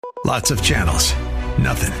Lots of channels,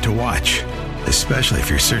 nothing to watch, especially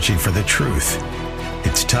if you're searching for the truth.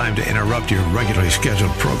 It's time to interrupt your regularly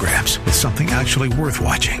scheduled programs with something actually worth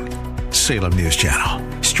watching. Salem News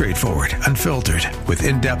Channel. Straightforward, unfiltered, with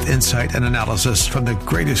in-depth insight and analysis from the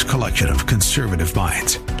greatest collection of conservative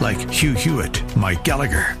minds like Hugh Hewitt, Mike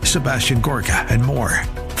Gallagher, Sebastian Gorka, and more.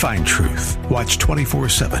 Find truth. Watch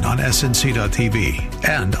 24/7 on SNC.TV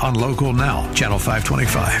and on Local Now, Channel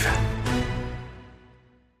 525.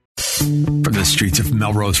 From the streets of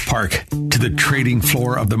Melrose Park to the trading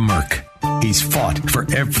floor of the Merc, he's fought for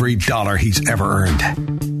every dollar he's ever earned.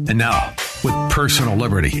 And now, with personal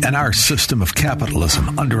liberty and our system of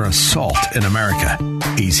capitalism under assault in America,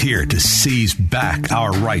 he's here to seize back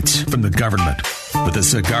our rights from the government. With a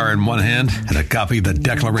cigar in one hand and a copy of the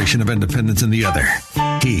Declaration of Independence in the other,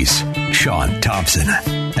 he's Sean Thompson.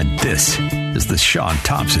 And this is the Sean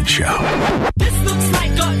Thompson Show. This looks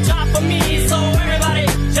like a job for me, so everybody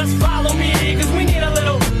just follow me, because we need a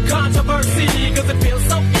little controversy, because it feels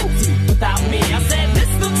so empty without me. I said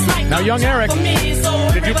this looks like now, young Eric,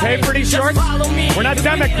 did you pay for these shorts? We're not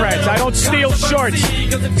Democrats. I don't steal shorts.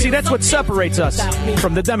 See, that's what separates us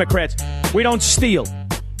from the Democrats. We don't steal.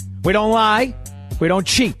 We don't lie. We don't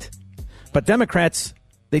cheat. But Democrats,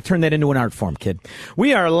 they turn that into an art form, kid.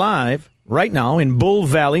 We are live right now in Bull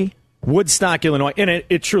Valley, Woodstock, Illinois. And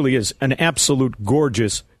it truly is an absolute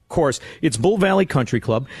gorgeous course. It's Bull Valley Country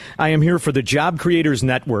Club. I am here for the Job Creators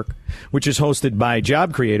Network, which is hosted by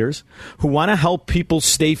job creators who want to help people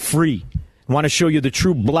stay free, want to show you the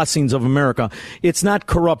true blessings of America. It's not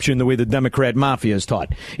corruption the way the Democrat mafia is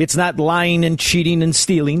taught. It's not lying and cheating and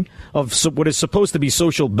stealing of what is supposed to be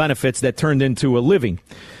social benefits that turned into a living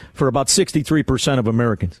for about 63% of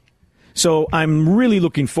Americans. So I'm really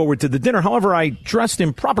looking forward to the dinner. However, I dressed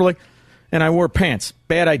improperly and I wore pants.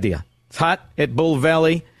 Bad idea. It's hot at Bull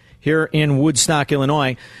Valley here in Woodstock,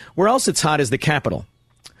 Illinois. Where else it's hot is the Capitol.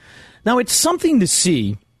 Now, it's something to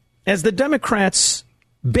see as the Democrats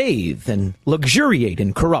bathe and luxuriate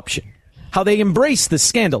in corruption, how they embrace the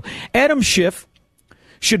scandal. Adam Schiff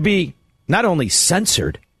should be not only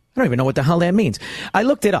censored, I don't even know what the hell that means. I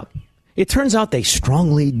looked it up. It turns out they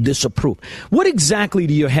strongly disapprove. What exactly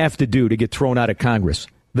do you have to do to get thrown out of Congress,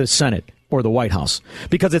 the Senate, or the White House?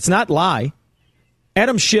 Because it's not lie.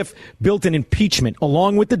 Adam Schiff built an impeachment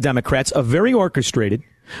along with the Democrats, a very orchestrated,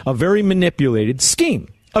 a very manipulated scheme,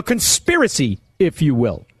 a conspiracy, if you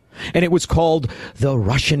will. And it was called the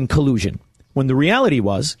Russian collusion, when the reality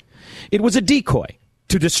was it was a decoy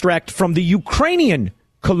to distract from the Ukrainian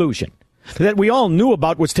collusion that we all knew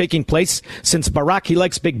about was taking place since Barack, he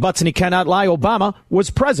likes big butts and he cannot lie, Obama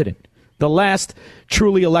was president, the last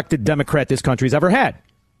truly elected Democrat this country's ever had.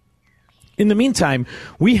 In the meantime,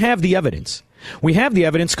 we have the evidence. We have the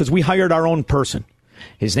evidence because we hired our own person.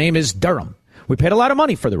 His name is Durham. We paid a lot of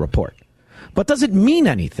money for the report. But does it mean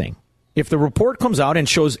anything if the report comes out and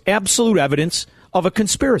shows absolute evidence of a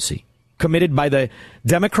conspiracy committed by the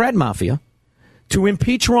Democrat mafia to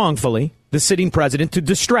impeach wrongfully the sitting president, to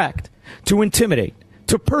distract, to intimidate,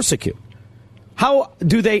 to persecute? How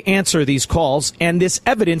do they answer these calls and this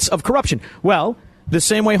evidence of corruption? Well, the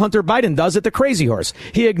same way Hunter Biden does at the Crazy Horse.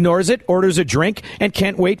 He ignores it, orders a drink, and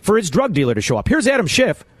can't wait for his drug dealer to show up. Here's Adam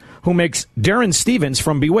Schiff, who makes Darren Stevens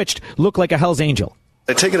from Bewitched look like a Hell's Angel.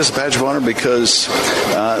 I take it as a badge of honor because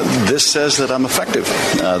this says that I'm effective.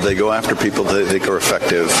 They go after people that they think are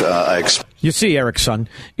effective. You see, Eric's son,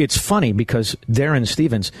 it's funny because Darren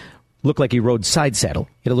Stevens looked like he rode side saddle,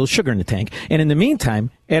 had a little sugar in the tank. And in the meantime,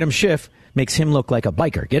 Adam Schiff makes him look like a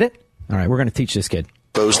biker. Get it? All right, we're going to teach this kid.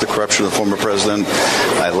 Opposed the corruption of the former president.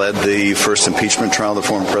 I led the first impeachment trial of the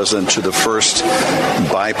former president to the first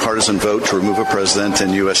bipartisan vote to remove a president in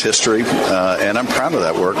U.S. history. And I'm proud of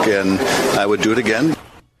that work, and I would do it again.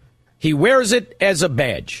 He wears it as a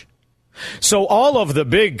badge. So all of the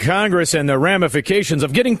big Congress and the ramifications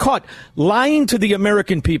of getting caught lying to the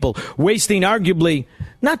American people, wasting arguably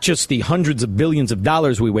not just the hundreds of billions of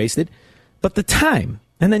dollars we wasted, but the time.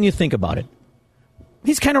 And then you think about it.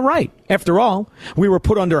 He's kind of right. After all, we were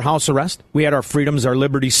put under house arrest. We had our freedoms, our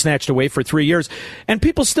liberties snatched away for 3 years, and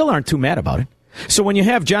people still aren't too mad about it. So when you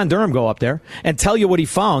have John Durham go up there and tell you what he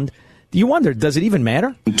found, you wonder, does it even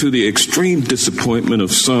matter? To the extreme disappointment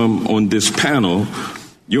of some on this panel,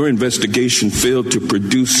 your investigation failed to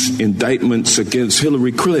produce indictments against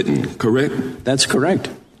Hillary Clinton, correct? That's correct.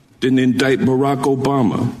 Didn't indict Barack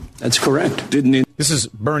Obama. That's correct. This is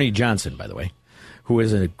Bernie Johnson, by the way, who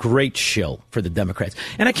is a great shill for the Democrats.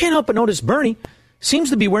 And I can't help but notice Bernie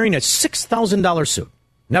seems to be wearing a $6,000 suit.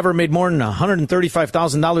 Never made more than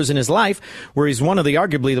 $135,000 in his life, where he's one of the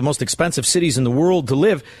arguably the most expensive cities in the world to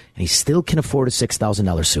live, and he still can afford a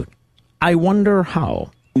 $6,000 suit. I wonder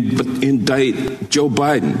how. But indict Joe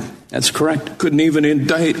Biden. That's correct. Couldn't even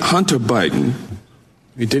indict Hunter Biden.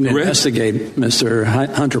 We didn't investigate Mr.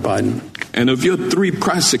 Hunter Biden. And of your 3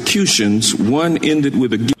 prosecutions, one ended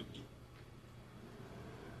with a...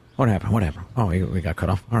 What happened? Oh, we got cut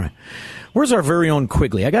off. All right. Where's our very own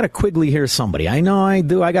Quigley? I got a Quigley here, somebody. I know I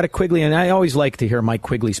do. I got a Quigley, and I always like to hear Mike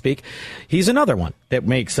Quigley speak. He's another one that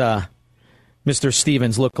makes Mr.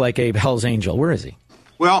 Stevens look like a Hell's Angel. Where is he?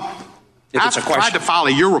 Well, I tried to follow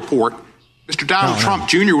your report. Mr. Donald Trump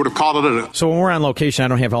Jr. would have called it a... So when we're on location, I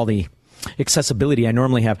don't have all the accessibility I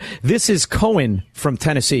normally have. This is Cohen from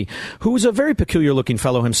Tennessee, who's a very peculiar-looking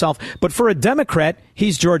fellow himself. But for a Democrat,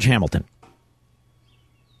 he's George Hamilton.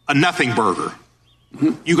 A nothing burger.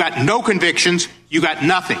 You got no convictions. You got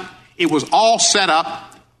nothing. It was all set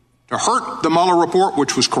up to hurt the Mueller report,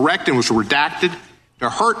 which was correct and was redacted, to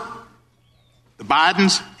hurt the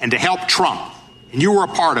Bidens and to help Trump. And you were a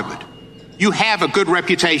part of it. You have a good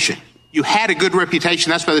reputation. You had a good reputation.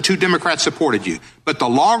 That's why the 2 Democrats supported you. But the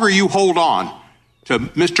longer you hold on to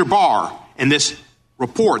Mr. Barr and this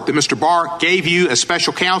report that Mr. Barr gave you as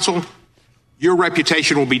special counsel, your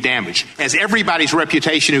reputation will be damaged. As everybody's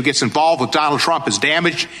reputation who gets involved with Donald Trump is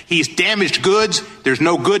damaged, he's damaged goods. There's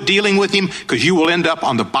no good dealing with him because you will end up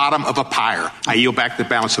on the bottom of a pyre. I yield back the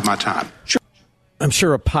balance of my time. I'm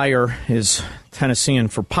sure a pyre is Tennessean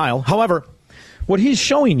for pile. However, what he's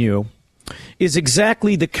showing you is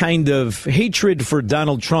exactly the kind of hatred for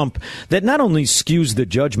Donald Trump that not only skews the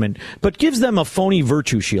judgment, but gives them a phony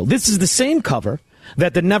virtue shield. This is the same cover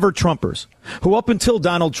that the Never-Trumpers, who up until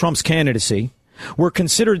Donald Trump's candidacy were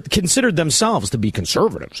considered themselves to be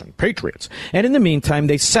conservatives and patriots. And in the meantime,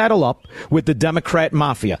 they saddle up with the Democrat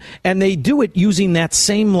mafia. And they do it using that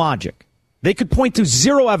same logic. They could point to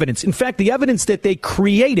 0 evidence. In fact, the evidence that they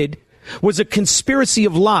created was a conspiracy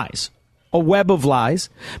of lies. A web of lies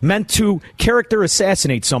meant to character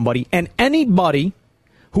assassinate somebody and anybody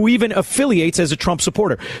who even affiliates as a Trump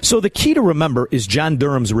supporter. So the key to remember is John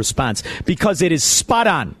Durham's response, because it is spot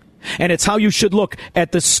on. And it's how you should look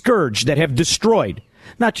at the scourge that have destroyed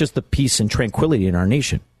not just the peace and tranquility in our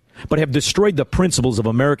nation, but have destroyed the principles of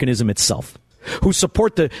Americanism itself, who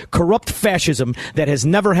support the corrupt fascism that has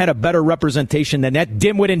never had a better representation than that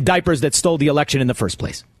dimwit in diapers that stole the election in the first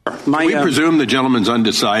place. We presume the gentleman's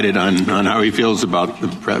undecided on how he feels about the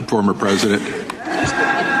former president.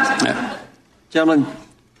 Gentlemen,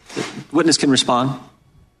 witness can respond.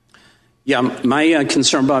 Yeah, my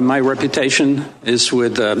concern about my reputation is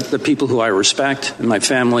with the people who I respect and my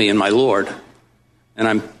family and my Lord. And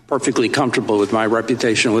I'm perfectly comfortable with my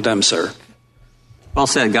reputation with them, sir. Well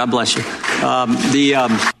said. God bless you.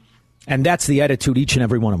 And that's the attitude each and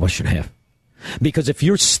every one of us should have. Because if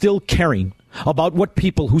you're still caring about what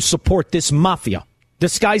people who support this mafia,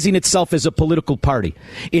 disguising itself as a political party,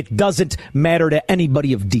 it doesn't matter to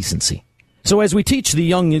anybody of decency. So as we teach the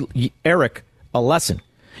young Eric a lesson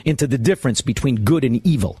into the difference between good and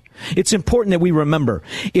evil, it's important that we remember,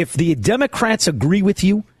 if the Democrats agree with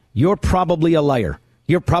you, you're probably a liar.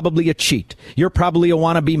 You're probably a cheat. You're probably a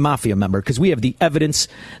wannabe mafia member, because we have the evidence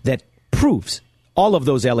that proves all of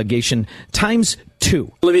those allegations times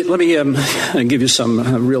 2. Let me give you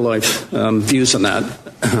some real-life views on that.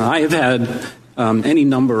 I have had any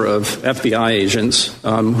number of FBI agents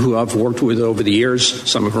who I've worked with over the years.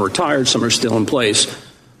 Some of them are retired, some are still in place,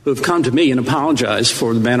 who have come to me and apologized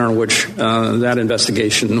for the manner in which that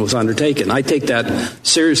investigation was undertaken. I take that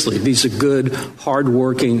seriously. These are good,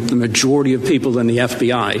 hardworking, the majority of people in the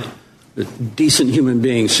FBI, decent human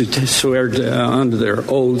beings who swear under their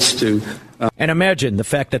oaths to... And imagine the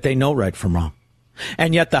fact that they know right from wrong.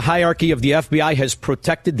 And yet the hierarchy of the FBI has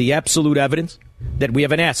protected the absolute evidence that we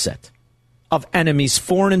have an asset of enemies,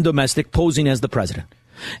 foreign and domestic, posing as the president.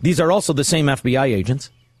 These are also the same FBI agents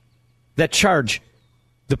that charge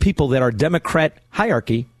the people that are Democrat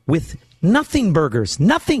hierarchy with nothing burgers,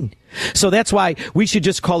 nothing. So that's why we should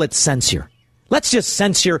just call it censure. Let's just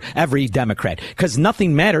censure every Democrat, because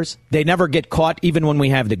nothing matters. They never get caught, even when we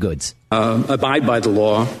have the goods. Abide by the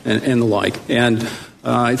law and the like. And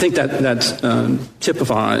I think that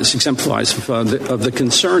exemplifies of the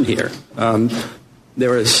concern here.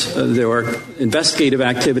 There are investigative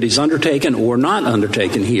activities undertaken or not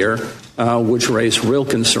undertaken here, which raise real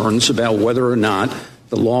concerns about whether or not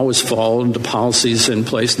the law was followed, the policies in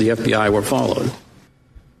place in the FBI were followed.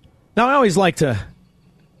 Now, I always like to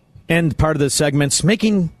end part of the segments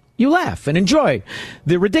making you laugh and enjoy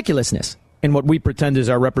the ridiculousness in what we pretend is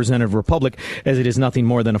our representative republic, as it is nothing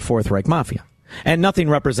more than a Fourth Reich mafia. And nothing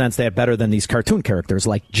represents that better than these cartoon characters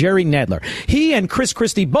like Jerry Nadler. He and Chris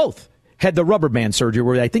Christie both had the rubber band surgery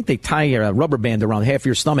where I think they tie a rubber band around half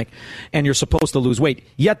your stomach and you're supposed to lose weight.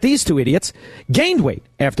 Yet these two idiots gained weight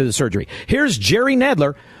after the surgery. Here's Jerry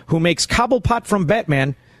Nadler, who makes Cobblepot from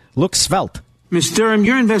Batman look svelte. Ms. Durham,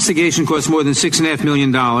 your investigation cost more than $6.5 million,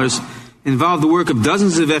 involved the work of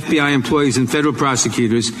dozens of FBI employees and federal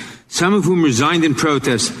prosecutors, some of whom resigned in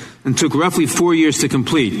protest, and took roughly 4 years to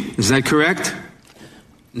complete. Is that correct?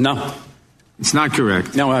 No. It's not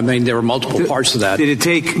correct. No, I mean, there were multiple parts to that. Did it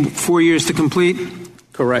take 4 years to complete?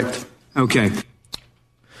 Correct. Okay.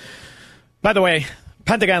 By the way,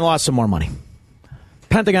 Pentagon lost some more money.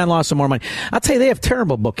 I'll tell you, they have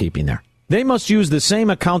terrible bookkeeping there. They must use the same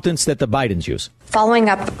accountants that the Bidens use. Following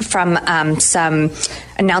up from some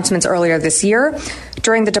announcements earlier this year,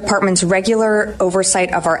 during the department's regular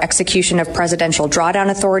oversight of our execution of Presidential Drawdown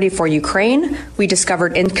Authority for Ukraine, we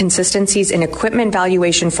discovered inconsistencies in equipment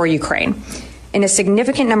valuation for Ukraine. In a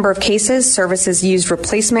significant number of cases, services used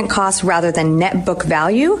replacement costs rather than net book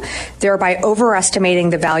value, thereby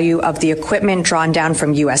overestimating the value of the equipment drawn down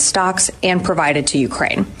from U.S. stocks and provided to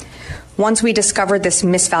Ukraine. Once we discovered this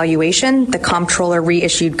misvaluation, the comptroller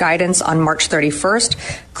reissued guidance on March 31st,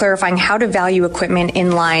 clarifying how to value equipment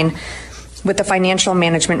in line with the financial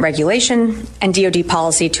management regulation and DoD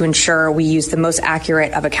policy to ensure we use the most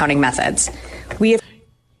accurate of accounting methods. You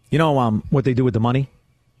know what they do with the money?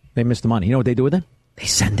 They miss the money. You know what they do with it? They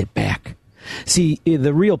send it back. See,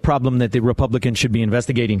 the real problem that the Republicans should be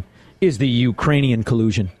investigating is the Ukrainian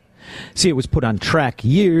collusion. See, it was put on track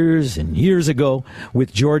years and years ago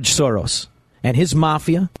with George Soros and his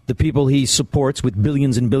mafia, the people he supports with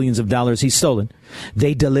billions and billions of dollars he's stolen.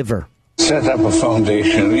 They deliver. Set up a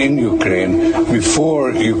foundation in Ukraine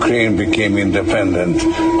before Ukraine became independent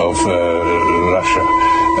of Russia.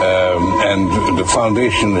 And the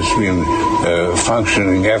foundation has been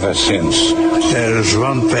functioning ever since. There is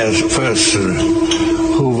one person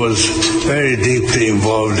who was very deeply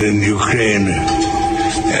involved in Ukraine,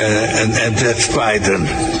 and that's Biden.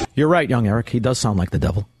 You're right, young Eric. He does sound like the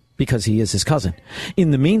devil because he is his cousin.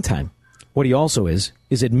 In the meantime, what he also is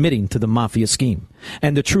admitting to the mafia scheme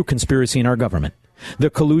and the true conspiracy in our government. The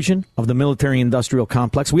collusion of the military-industrial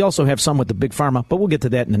complex. We also have some with the big pharma, but we'll get to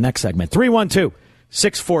that in the next segment.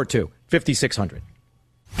 312-642-5600.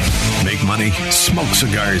 Make money, smoke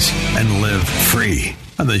cigars, and live free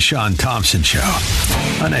on The Sean Thompson Show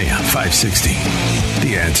on AM 560.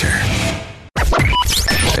 The Answer.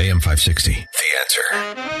 AM 560. The Answer.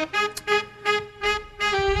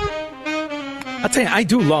 I'll tell you, I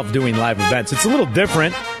do love doing live events. It's a little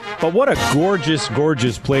different, but what a gorgeous,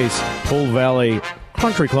 gorgeous place, Bull Valley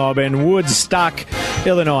Country Club in Woodstock,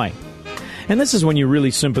 Illinois. And this is when you really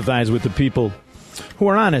sympathize with the people who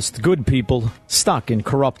are honest, good people stuck in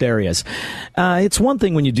corrupt areas. It's one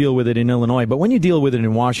thing when you deal with it in Illinois, but when you deal with it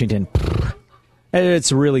in Washington,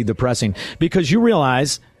 it's really depressing because you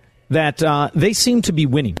realize that they seem to be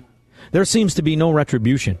winning. There seems to be no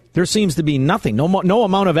retribution. There seems to be nothing, no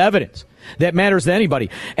amount of evidence that matters to anybody.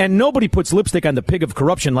 And nobody puts lipstick on the pig of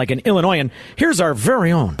corruption like in Illinois. And here's our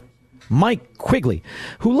very own Mike Quigley,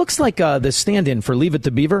 who looks like the stand-in for Leave It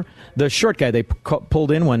to Beaver, the short guy they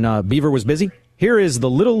pulled in when Beaver was busy. Here is the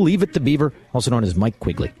little Leave It to Beaver, also known as Mike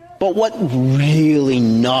Quigley. But what really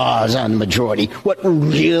gnaws on the majority, what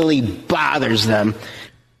really bothers them...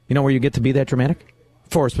 You know where you get to be that dramatic?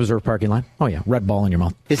 Forest Preserve parking lot. Oh, yeah, red ball in your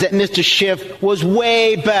mouth. Is that Mr. Schiff was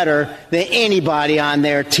way better than anybody on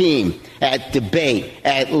their team at debate,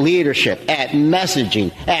 at leadership, at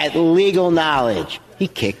messaging, at legal knowledge. He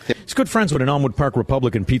kicked He's good friends with an Elmwood Park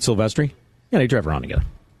Republican, Pete Silvestri. Yeah, they drive around together.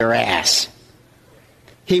 Their ass.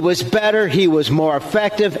 He was better, he was more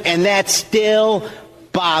effective, and that still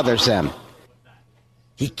bothers them.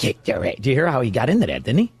 He kicked their ass. Do you hear how he got into that,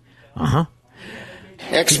 didn't he? Uh-huh.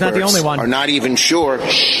 Experts He's not the only one. Are not even sure.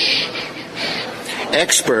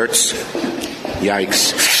 Experts,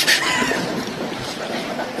 yikes.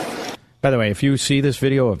 By the way, if you see this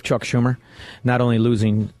video of Chuck Schumer not only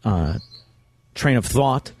losing train of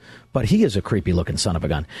thought, but he is a creepy-looking son of a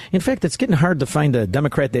gun. In fact, it's getting hard to find a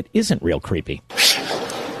Democrat that isn't real creepy.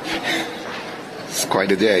 It's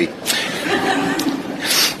quite a day.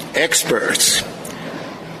 Experts.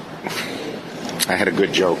 I had a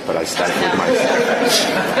good joke, but I stifled myself.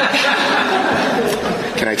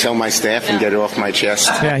 Can I tell my staff and get it off my chest?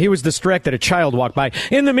 Yeah, he was distracted. A child walked by.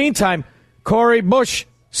 In the meantime, Cori Bush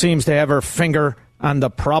seems to have her finger on the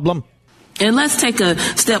problem. And let's take a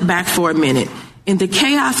step back for a minute. In the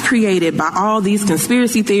chaos created by all these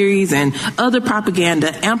conspiracy theories and other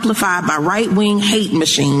propaganda amplified by right-wing hate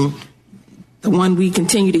machine, the one we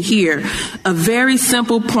continue to hear, a very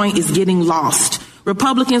simple point is getting lost.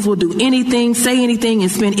 Republicans will do anything, say anything,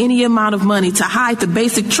 and spend any amount of money to hide the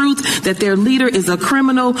basic truth that their leader is a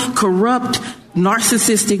criminal, corrupt,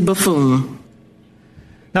 narcissistic buffoon.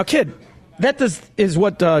 Now, kid, that is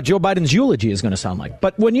what Joe Biden's eulogy is going to sound like.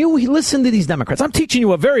 But when you listen to these Democrats, I'm teaching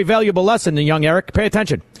you a very valuable lesson, young Eric. Pay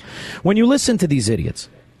attention. When you listen to these idiots,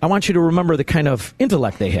 I want you to remember the kind of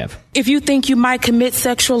intellect they have. If you think you might commit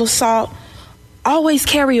sexual assault, always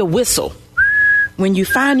carry a whistle. When you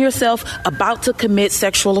find yourself about to commit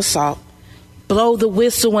sexual assault, blow the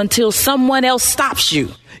whistle until someone else stops you.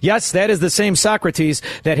 Yes, that is the same Socrates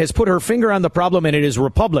that has put her finger on the problem, and it is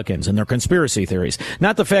Republicans and their conspiracy theories.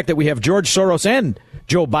 Not the fact that we have George Soros and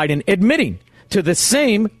Joe Biden admitting to the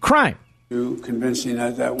same crime. Convincing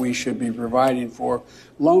us that we should be providing for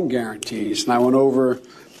loan guarantees. And I went over,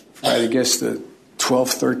 I guess, the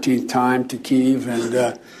 12th, 13th time to Kyiv,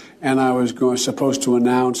 and I was supposed to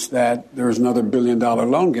announce that there was another $1 billion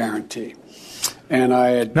loan guarantee. And I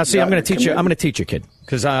had now, see, I'm going to teach you. I'm going to teach you, kid,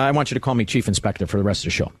 because I want you to call me Chief Inspector for the rest of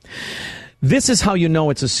the show. This is how you know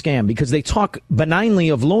it's a scam, because they talk benignly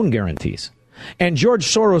of loan guarantees. And George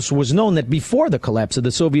Soros was known that before the collapse of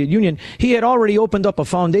the Soviet Union, he had already opened up a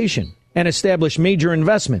foundation and established major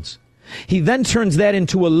investments. He then turns that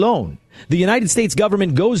into a loan. The United States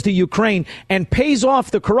government goes to Ukraine and pays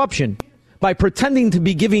off the corruption by pretending to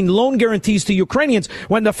be giving loan guarantees to Ukrainians,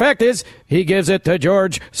 when the fact is he gives it to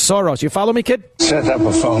George Soros. You follow me, kid? Set up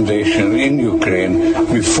a foundation in Ukraine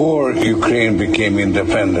before Ukraine became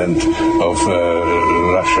independent of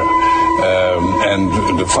Russia.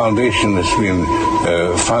 And the foundation has been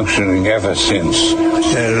functioning ever since.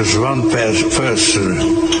 There is one person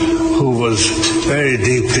who was very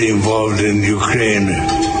deeply involved in Ukraine,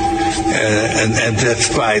 and that's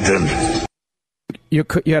Biden. You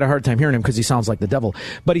had a hard time hearing him because he sounds like the devil.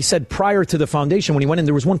 But he said prior to the foundation, when he went in,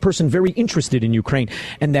 there was one person very interested in Ukraine,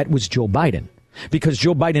 and that was Joe Biden. Because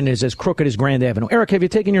Joe Biden is as crooked as Grand Avenue. Eric, have you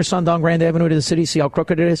taken your son down Grand Avenue to the city? See how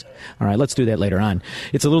crooked it is? All right, let's do that later on.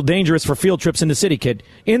 It's a little dangerous for field trips in the city, kid.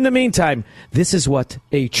 In the meantime, this is what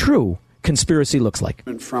a true conspiracy looks like.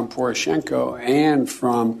 From Poroshenko and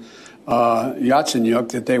from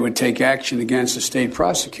Yatsenyuk that they would take action against the state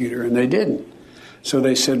prosecutor, and they didn't. So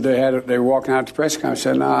they said they were walking out to the press conference. I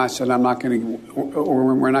said, no, I said, we're not going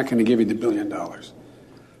to give you the $1 billion.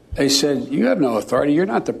 They said, you have no authority. You're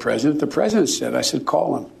not the president. The president said. I said,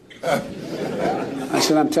 call him. I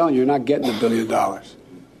said, I'm telling you, you're not getting the $1 billion.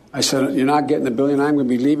 I said, you're not getting the $1 billion. I'm going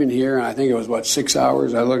to be leaving here. And I think it was, 6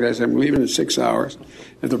 hours? I looked, I said, I'm leaving in 6 hours.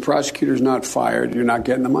 If the prosecutor's not fired, you're not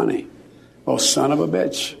getting the money. Oh, son of a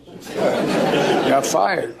bitch. Got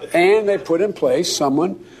fired. And they put in place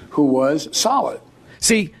someone who was solid.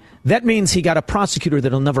 See, that means he got a prosecutor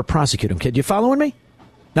that'll never prosecute him, kid. You following me?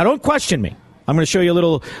 Now, don't question me. I'm going to show you a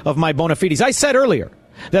little of my bona fides. I said earlier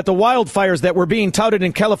that the wildfires that were being touted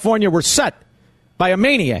in California were set by a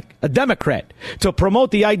maniac, a Democrat, to promote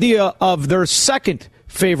the idea of their second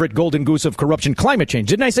favorite golden goose of corruption, climate change.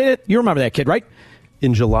 Didn't I say that? You remember that, kid, right?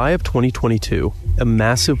 In July of 2022, a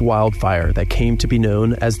massive wildfire that came to be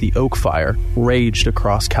known as the Oak Fire raged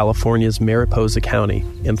across California's Mariposa County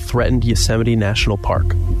and threatened Yosemite National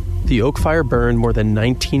Park. The Oak Fire burned more than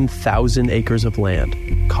 19,000 acres of land,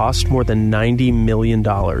 cost more than $90 million,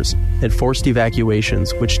 and forced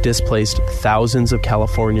evacuations which displaced thousands of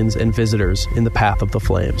Californians and visitors in the path of the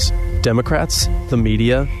flames. Democrats, the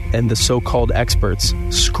media, and the so-called experts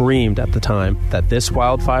screamed at the time that this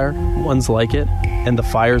wildfire, ones like it, and the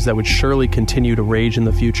fires that would surely continue to rage in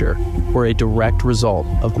the future were a direct result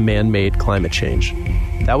of man-made climate change.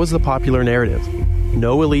 That was the popular narrative.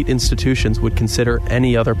 No elite institutions would consider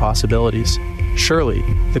any other possibilities. Surely,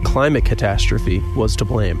 the climate catastrophe was to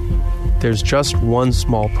blame. There's just one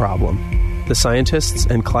small problem. The scientists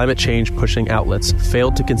and climate change-pushing outlets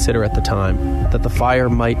failed to consider at the time that the fire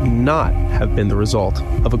might not have been the result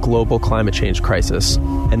of a global climate change crisis,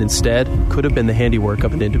 and instead could have been the handiwork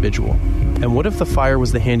of an individual. And what if the fire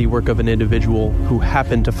was the handiwork of an individual who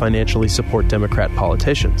happened to financially support Democrat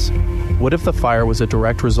politicians? What if the fire was a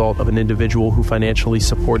direct result of an individual who financially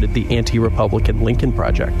supported the anti-Republican Lincoln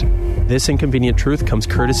Project? This inconvenient truth comes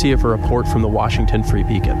courtesy of a report from the Washington Free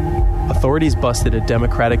Beacon. Authorities busted a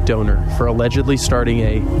Democratic donor for allegedly starting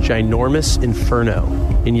a ginormous inferno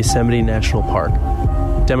in Yosemite National Park.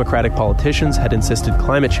 Democratic politicians had insisted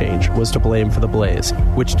climate change was to blame for the blaze,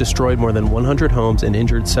 which destroyed more than 100 homes and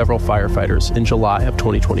injured several firefighters in July of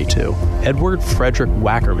 2022. Edward Frederick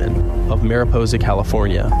Wackerman of Mariposa,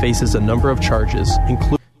 California, faces a number of charges,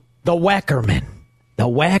 including... The Wackerman. The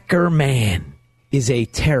Wackerman is a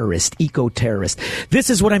terrorist, eco-terrorist. This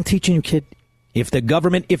is what I'm teaching you, kid. If the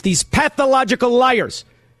government, if these pathological liars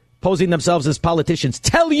posing themselves as politicians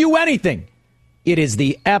tell you anything, It is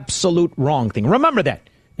the absolute wrong thing. Remember that.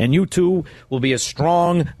 And you too will be a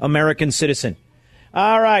strong American citizen.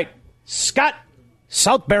 All right. Scott,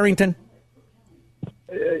 South Barrington.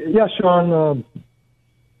 Yes, Sean.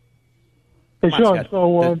 Hey, Sean,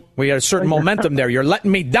 so... we got a certain momentum there. You're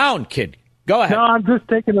letting me down, kid. Go ahead. No, I'm just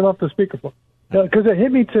taking it off the speakerphone. Because it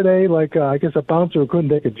hit me today like, I guess a bouncer couldn't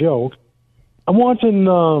take a joke. I'm watching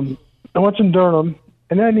Durham,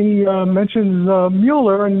 and then he mentions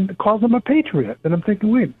Mueller and calls him a patriot. And I'm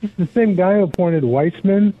thinking, wait, this is the same guy who appointed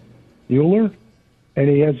Weissman, Mueller, and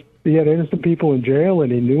he had innocent people in jail,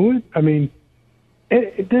 and he knew it? I mean,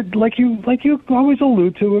 it did, like you always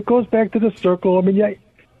allude to, it goes back to the circle. I mean,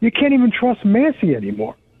 you can't even trust Massey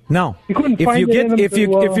anymore. No. You couldn't find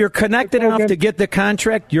if you're connected enough to get the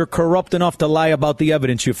contract, you're corrupt enough to lie about the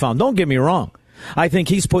evidence you found. Don't get me wrong. I think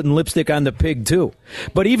he's putting lipstick on the pig, too.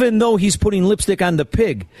 But even though he's putting lipstick on the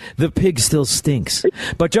pig still stinks.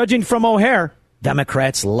 But judging from O'Hare,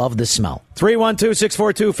 Democrats love the smell.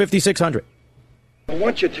 312-642-5600. I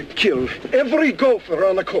want you to kill every golfer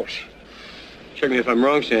on the course. Check me if I'm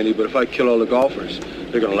wrong, Sandy, but if I kill all the golfers,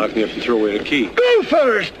 they're going to lock me up and throw away the key.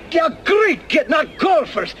 Golfers! They're great, kid, not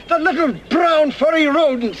golfers. The little brown furry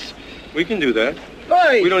rodents. We can do that.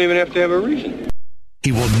 Aye. We don't even have to have a reason.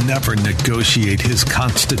 He will never negotiate his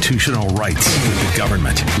constitutional rights with the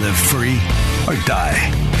government. Live free or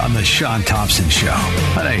die on the Sean Thompson Show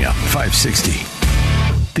on AM 560.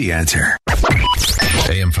 The Answer.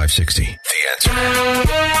 AM 560. The Answer.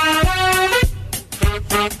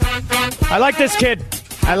 I like this kid.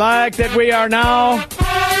 I like that we are now...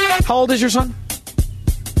 How old is your son?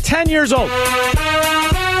 10 years old.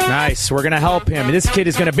 Nice. We're going to help him. This kid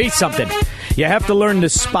is going to be something. You have to learn to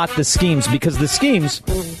spot the schemes, because the schemes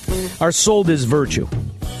are sold as virtue.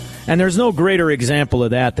 And there's no greater example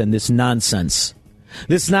of that than this nonsense.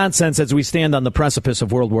 This nonsense as we stand on the precipice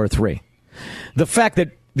of World War III. The fact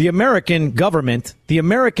that the American government, the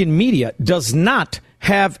American media, does not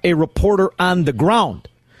have a reporter on the ground.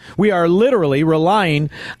 We are literally relying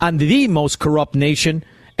on the most corrupt nation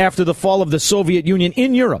after the fall of the Soviet Union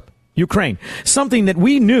in Europe, Ukraine. Something that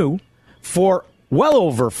we knew for well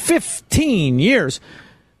over 15 years.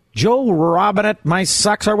 Joe Robinette, my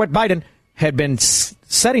socks are wet, Biden, had been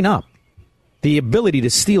setting up the ability to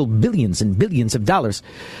steal billions and billions of dollars,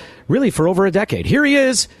 really for over a decade. Here he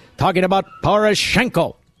is talking about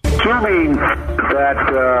Poroshenko. Assuming that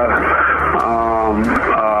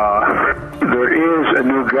there is a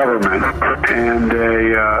new government and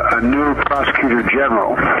a new prosecutor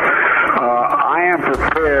general, I am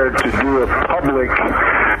prepared to do a public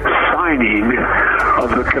signing of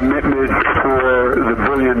the commitment for the $1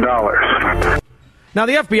 billion. Now,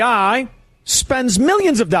 the FBI spends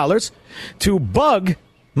millions of dollars to bug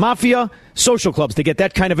mafia social clubs to get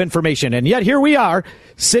that kind of information. And yet here we are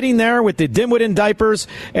sitting there with the dimwit in diapers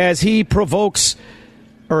as he provokes,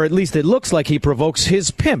 or at least it looks like he provokes, his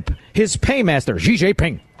pimp, his paymaster, Xi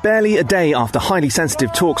Jinping. Barely a day after highly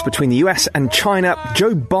sensitive talks between the US and China,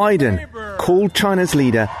 Joe Biden called China's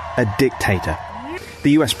leader a dictator.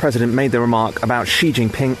 The US president made the remark about Xi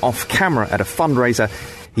Jinping off camera at a fundraiser.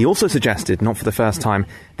 He also suggested, not for the first time,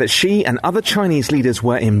 that Xi and other Chinese leaders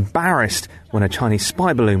were embarrassed when a Chinese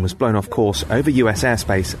spy balloon was blown off course over US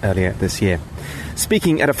airspace earlier this year.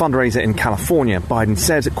 Speaking at a fundraiser in California, Biden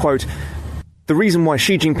said, quote, "The reason why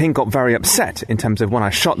Xi Jinping got very upset in terms of when I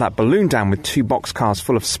shot that balloon down with 2 boxcars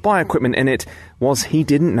full of spy equipment in it was he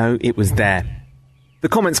didn't know it was there." The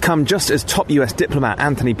comments come just as top US diplomat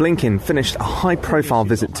Anthony Blinken finished a high-profile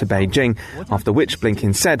visit to Beijing, after which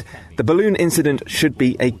Blinken said the balloon incident should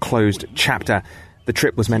be a closed chapter. The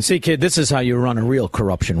trip was meant... See, kid, this is how you run a real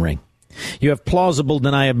corruption ring. You have plausible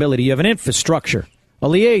deniability. You have an infrastructure, a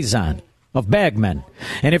liaison of bagmen.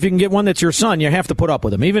 And if you can get one that's your son, you have to put up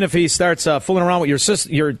with him. Even if he starts fooling around with your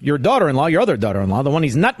sister, your daughter-in-law, your other daughter-in-law, the one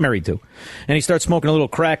he's not married to, and he starts smoking a little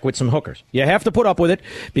crack with some hookers. You have to put up with it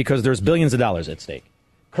because there's billions of dollars at stake.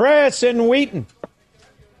 Chris in Wheaton.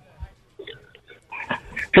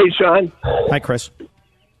 Hey, Sean. Hi, Chris.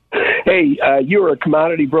 Hey, you're a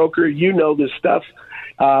commodity broker. You know this stuff.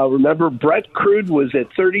 Remember, Brent crude was at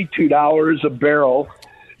 $32 a barrel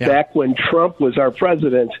back when Trump was our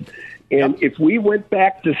president. And if we went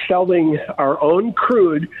back to selling our own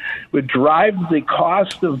crude, would drive the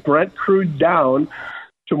cost of Brent crude down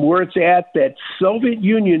from where it's at, that Soviet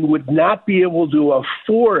Union would not be able to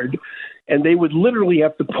afford, and they would literally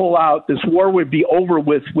have to pull out. This war would be over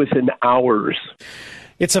with within hours.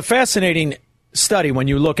 It's a fascinating study when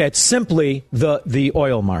you look at simply the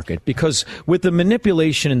oil market, because with the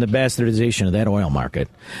manipulation and the bastardization of that oil market,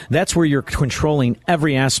 that's where you're controlling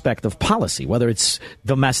every aspect of policy, whether it's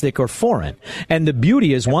domestic or foreign. And the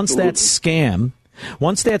beauty is once that scam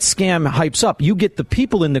hypes up, you get the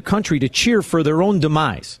people in the country to cheer for their own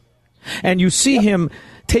demise. And you see him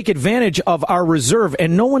take advantage of our reserve,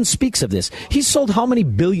 and no one speaks of this. He sold how many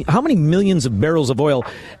millions of barrels of oil,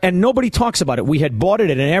 and nobody talks about it. We had bought it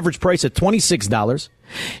at an average price of $26.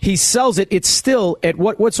 He sells it. It's still at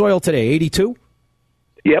what's oil today? 82?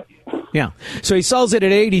 Yep. Yeah. So he sells it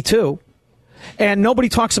at 82. And nobody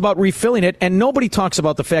talks about refilling it, and nobody talks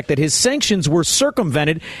about the fact that his sanctions were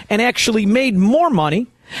circumvented and actually made more money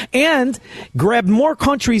and grabbed more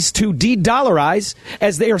countries to de-dollarize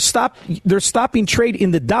as they're stopping trade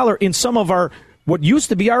in the dollar in some of our what used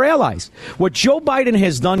to be our allies. What Joe Biden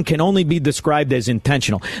has done can only be described as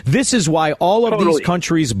intentional. This is why all of these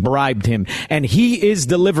countries bribed him, and he is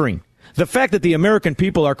delivering. The fact that the American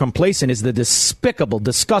people are complacent is the despicable,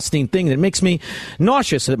 disgusting thing that makes me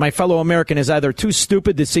nauseous that my fellow American is either too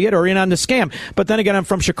stupid to see it or in on the scam. But then again, I'm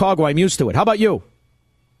from Chicago. I'm used to it. How about you?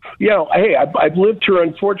 Hey, I've lived here,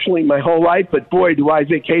 unfortunately, my whole life, but boy, do I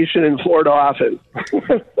vacation in Florida often.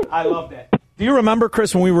 I love that. Do you remember,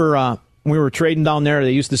 Chris, when we were trading down there,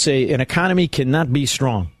 they used to say an economy cannot be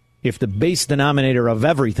strong if the base denominator of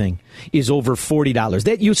everything is over $40.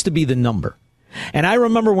 That used to be the number. And I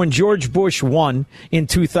remember when George Bush won in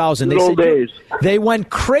 2000, they went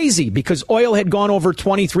crazy because oil had gone over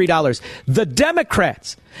 $23. The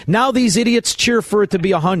Democrats, now these idiots cheer for it to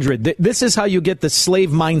be 100. This is how you get the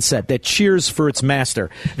slave mindset that cheers for its master.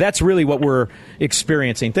 That's really what we're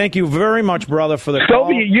experiencing. Thank you very much, brother, for the call.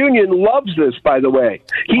 Soviet Union loves this, by the way.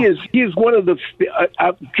 He is one of the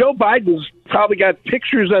Joe Biden's probably got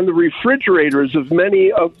pictures on the refrigerators of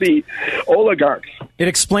many of the oligarchs. It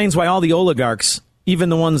explains why all the oligarchs, even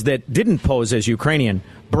the ones that didn't pose as Ukrainian,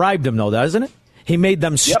 bribed him, though, doesn't it? He made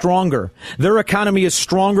them stronger. Their economy is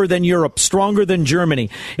stronger than Europe, stronger than Germany.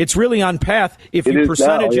 It's really on path. If you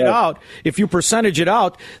percentage it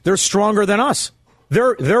out, they're stronger than us.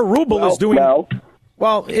 Their ruble is doing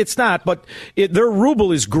well. It's not, but their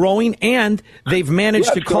ruble is growing, and they've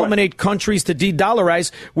managed to culminate countries to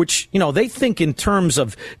de-dollarize, which they think in terms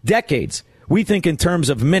of decades. We think in terms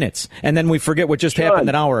of minutes, and then we forget what just happened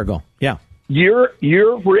an hour ago. Yeah. Your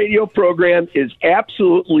radio program is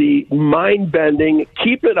absolutely mind-bending.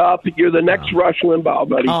 Keep it up. You're the next Rush Limbaugh,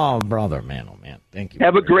 buddy. Oh, brother, man. Oh, man. Thank you.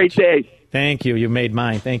 Have a great day. Thank you. You made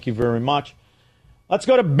mine. Thank you very much. Let's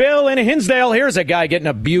go to Bill in Hinsdale. Here's a guy getting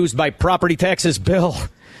abused by property taxes. Bill.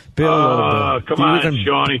 Come on,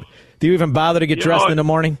 Shawnee. Do you even bother to get dressed in the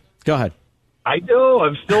morning? Go ahead. I do.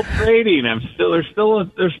 I'm still trading. There's still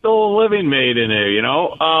a living made in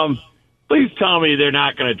there, Please tell me they're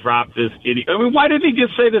not going to drop this idiot. I mean, why didn't he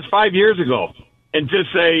just say this 5 years ago and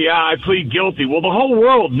just say, I plead guilty? Well, the whole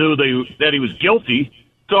world knew that he was guilty.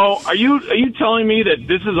 So are you telling me that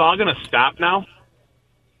this is all going to stop now?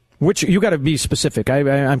 Which you got to be specific.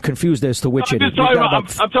 I'm confused as to which idiot. I'm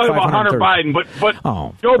talking about Hunter Biden, but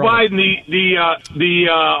Joe Biden,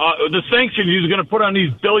 the sanctions he's going to put on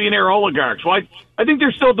these billionaire oligarchs. Well, I think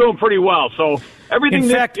they're still doing pretty well. So everything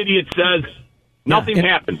this idiot says, nothing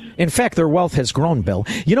happens. In fact, their wealth has grown, Bill.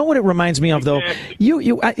 You know what it reminds me of, though?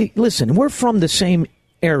 Listen, we're from the same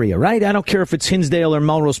area, right? I don't care if it's Hinsdale or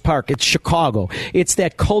Melrose Park. It's Chicago. It's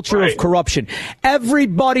that culture of corruption.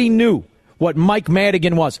 Everybody knew what Mike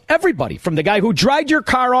Madigan was. Everybody, from the guy who dried your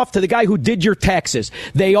car off to the guy who did your taxes.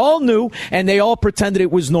 They all knew, and they all pretended it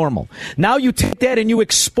was normal. Now you take that and you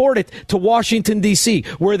export it to Washington, D.C.,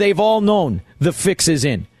 where they've all known the fix is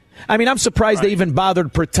in. I mean, I'm surprised they even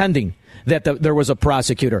bothered pretending that there was a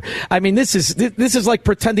prosecutor. I mean, this is like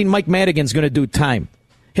pretending Mike Madigan's going to do time.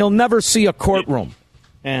 He'll never see a courtroom.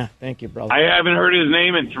 Yeah, thank you, brother. I haven't heard his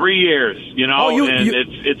name in 3 years,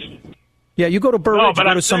 it's... Yeah, you go to Burr Ridge,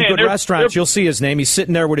 go to some good restaurants, you'll see his name. He's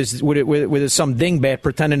sitting there with his some dingbat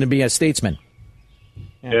pretending to be a statesman.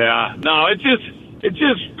 Yeah, no, it's just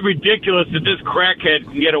ridiculous that this crackhead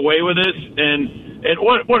can get away with this. And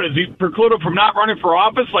what is he precluded from not running for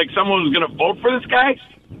office? Like someone was going to vote for this guy?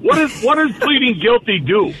 What does pleading guilty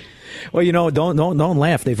do? Well, don't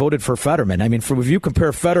laugh. They voted for Fetterman. I mean, if you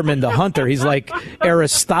compare Fetterman to Hunter, he's like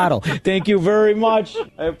Aristotle. Thank you very much.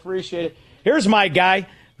 I appreciate it. Here's my guy,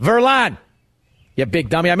 Verlan. You big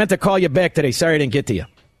dummy. I meant to call you back today. Sorry I didn't get to you.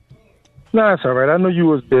 No, it's all right. I know you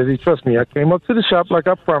was busy. Trust me. I came up to the shop like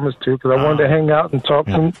I promised to because I wanted to hang out and talk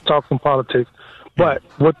some politics. But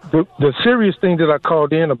what the serious thing that I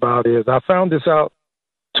called in about is I found this out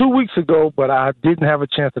 2 weeks ago, but I didn't have a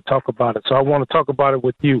chance to talk about it. So I want to talk about it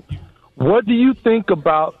with you. What do you think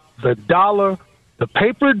about the dollar, the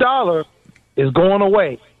paper dollar, is going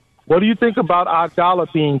away. What do you think about our dollar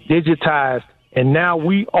being digitized, and now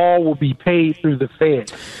we all will be paid through the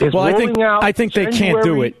Fed? It's well, I think they can't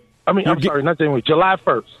do it. Not January, July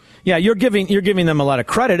 1st. Yeah, you're giving them a lot of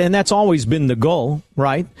credit, and that's always been the goal,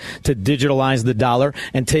 right? To digitalize the dollar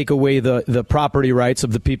and take away the property rights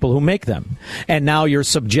of the people who make them. And now you're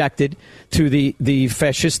subjected to the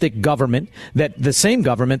fascistic government, the same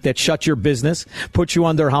government that shut your business, put you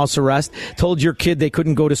under house arrest, told your kid they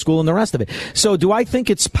couldn't go to school, and the rest of it. So do I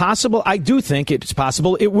think it's possible? I do think it's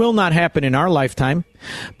possible. It will not happen in our lifetime.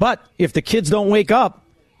 But if the kids don't wake up,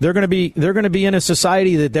 they're going to be in a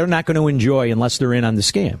society that they're not going to enjoy unless they're in on the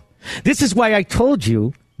scam. This is why I told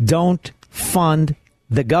you, don't fund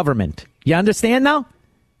the government. You understand now?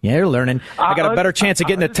 Yeah, you're learning. I got a better chance of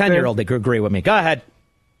getting a 10-year-old to agree with me. Go ahead.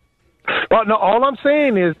 Well, no, all I'm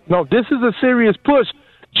saying is, no, this is a serious push.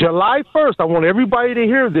 July 1st, I want everybody to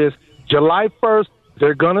hear this. July 1st,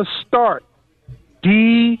 they're going to start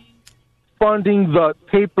defunding the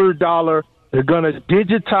paper dollar. They're going to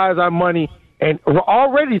digitize our money. And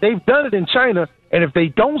already they've done it in China. And if they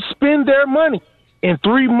don't spend their money in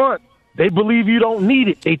 3 months, they believe you don't need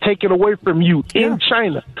it. They take it away from you in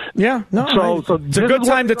China. Yeah, no. So it's a good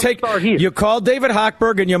time to take. You call David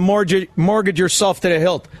Hochberg and you mortgage yourself to the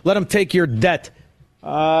hilt. Let him take your debt.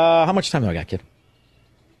 How much time do I got, kid?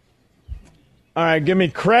 All right, give me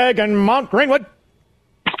Craig and Mount Greenwood.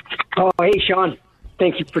 Oh, hey, Sean.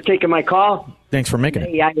 Thank you for taking my call. Thanks for making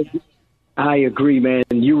it. I agree, man.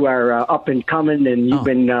 You are up and coming, and you've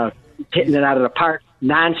been hitting it out of the park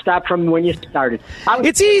nonstop from when you started.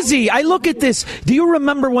 It's easy. I look at this. Do you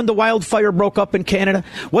remember when the wildfire broke up in Canada?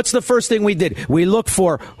 What's the first thing we did? We looked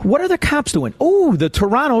for, what are the cops doing? Oh, the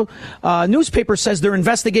Toronto newspaper says they're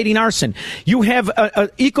investigating arson. You have an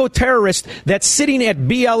eco-terrorist that's sitting at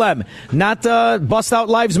BLM, not Bust Out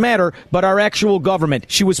Lives Matter, but our actual government.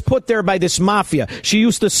 She was put there by this mafia. She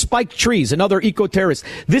used to spike trees, another eco-terrorist.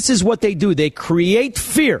 This is what they do. They create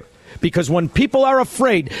fear. Because when people are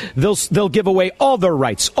afraid, they'll give away all their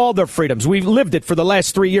rights, all their freedoms. We've lived it for the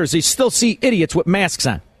last 3 years. They still see idiots with masks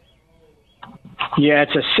on. Yeah,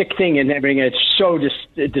 it's a sick thing and everything. It's so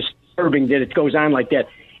disturbing that it goes on like that.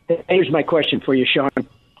 Here's my question for you, Sean.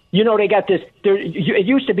 You know, they got this. It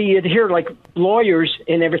used to be you'd hear like lawyers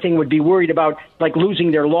and everything would be worried about like losing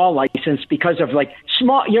their law license because of like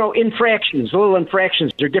small, infractions, little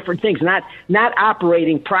infractions or different things, not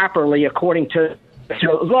operating properly according to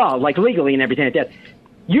law, like legally and everything like that.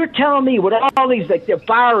 You're telling me with all these, like the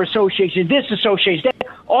bar association, this association, that,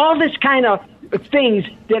 all this kind of things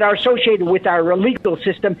that are associated with our legal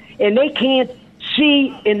system, and they can't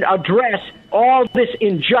see and address all this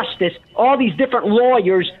injustice, all these different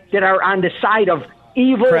lawyers that are on the side of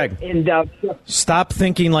evil. Craig, and stop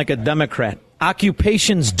thinking like a Democrat.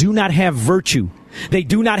 Occupations do not have virtue. They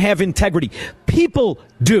do not have integrity. People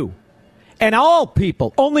do. And all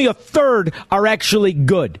people, only a third are actually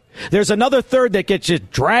good. There's another third that gets just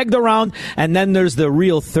dragged around, and then there's the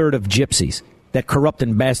real third of gypsies that corrupt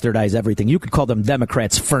and bastardize everything. You could call them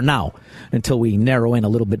Democrats for now, until we narrow in a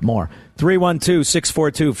little bit more.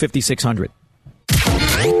 312-642-5600.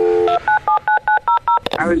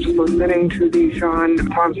 I was listening to the Sean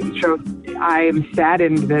Thompson show. I am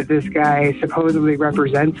saddened that this guy supposedly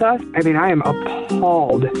represents us. I mean, I am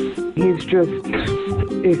appalled. He's just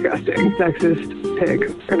disgusting, sexist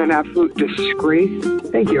pig, and an absolute disgrace.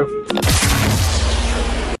 Thank you.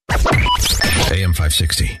 AM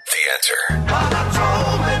 560, The Answer.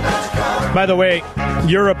 By the way,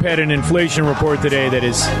 Europe had an inflation report today that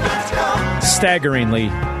is staggeringly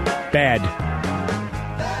bad.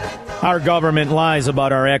 Our government lies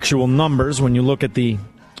about our actual numbers when you look at the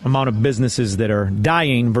amount of businesses that are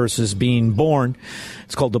dying versus being born.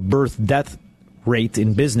 It's called the birth-death rate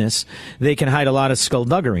in business. They can hide a lot of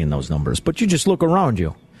skullduggery in those numbers, but you just look around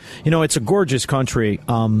you. You know, it's a gorgeous country,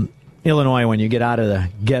 Illinois, when you get out of the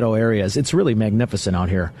ghetto areas. It's really magnificent out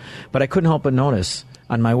here. But I couldn't help but notice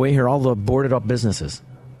on my way here all the boarded-up businesses,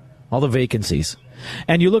 all the vacancies.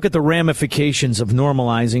 And you look at the ramifications of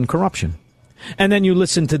normalizing corruption. And then you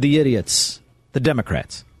listen to the idiots, the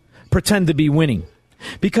Democrats, pretend to be winning.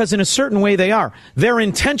 Because in a certain way they are. Their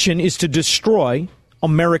intention is to destroy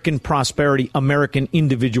American prosperity, American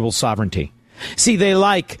individual sovereignty. See, they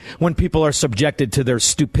like when people are subjected to their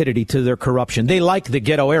stupidity, to their corruption. They like the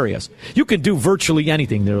ghetto areas. You can do virtually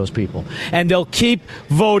anything to those people. And they'll keep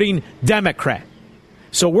voting Democrat.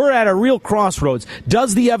 So we're at a real crossroads.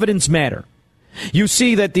 Does the evidence matter? You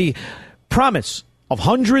see that the promise of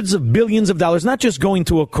hundreds of billions of dollars, not just going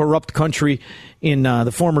to a corrupt country in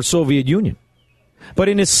the former Soviet Union, but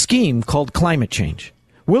in a scheme called climate change,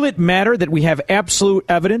 Will it matter that we have absolute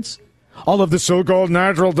evidence? All of the so-called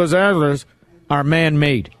natural disasters are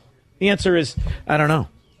man-made. The answer is, I don't know.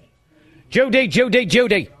 Joe Day.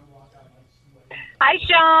 Hi,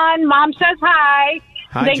 Sean. Mom says hi.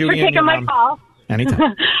 Hi, Thanks Judy, for taking my call.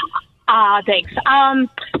 Anytime. Thanks.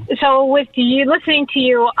 So with you listening to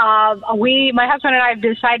you, my husband and I have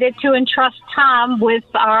decided to entrust Tom with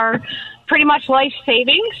our pretty much life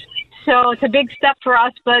savings. So it's a big step for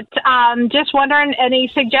us, but just wondering, any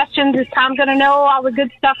suggestions? Is Tom going to know all the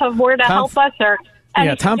good stuff of where to help us? Or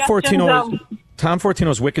Tom Fortino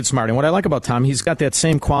is wicked smart. And what I like about Tom, he's got that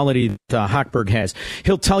same quality that Hochberg has.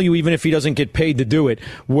 He'll tell you, even if he doesn't get paid to do it,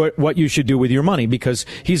 what you should do with your money, because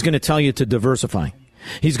he's going to tell you to diversify.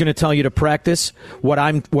 He's going to tell you to practice what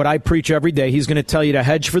I preach every day. He's going to tell you to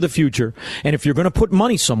hedge for the future. And if you're going to put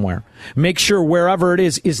money somewhere, make sure wherever it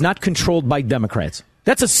is not controlled by Democrats.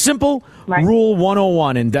 That's a simple rule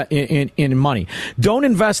 101 in money. Don't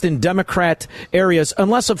invest in Democrat areas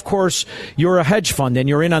unless, of course, you're a hedge fund and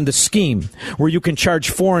you're in on the scheme where you can charge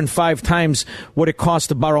 4 and 5 times what it costs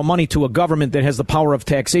to borrow money to a government that has the power of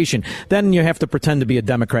taxation. Then you have to pretend to be a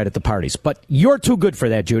Democrat at the parties. But you're too good for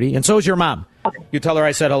that, Judy, and so is your mom. Okay. You tell her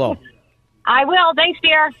I said hello. I will. Thanks,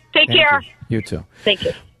 dear. Take care. You too. Thank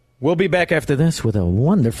you. We'll be back after this with a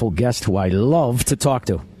wonderful guest who I love to talk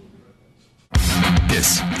to.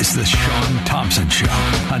 This is the Sean Thompson Show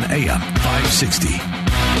on AM 560.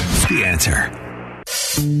 The Answer.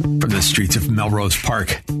 From the streets of Melrose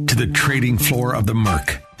Park to the trading floor of the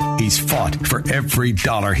Merc, he's fought for every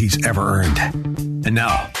dollar he's ever earned. And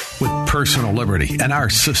now, with personal liberty and our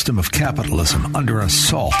system of capitalism under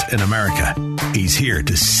assault in America, he's here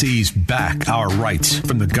to seize back our rights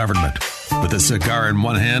from the government. With a cigar in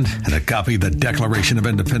one hand and a copy of the Declaration of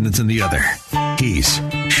Independence in the other, he's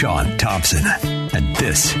Sean Thompson. And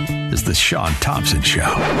this is the Sean Thompson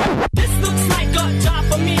Show. This looks like a job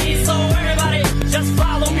for me, so everybody just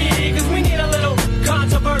follow me, because we need a little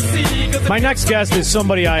controversy. My next guest is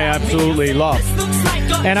somebody I absolutely love.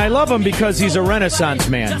 And I love him because he's a Renaissance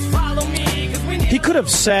man. He could have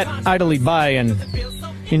sat idly by and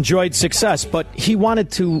enjoyed success, but he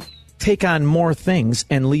wanted to take on more things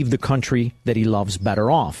and leave the country that he loves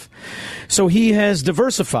better off. So he has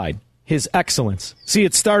diversified his excellence. See,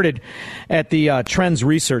 it started at the Trends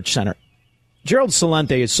Research Center. Gerald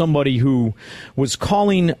Celente is somebody who was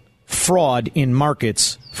calling fraud in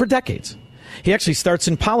markets for decades. He actually starts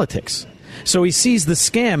in politics. So he sees the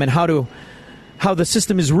scam and how the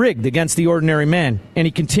system is rigged against the ordinary man, and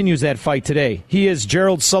he continues that fight today. He is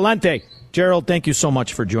Gerald Celente. Gerald, thank you so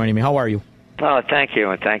much for joining me. How are you? Oh, thank you,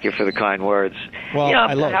 and thank you for the kind words. Well,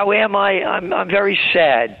 how am I? I'm very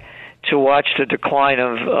sad to watch the decline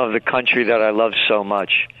of the country that I love so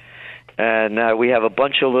much. And we have a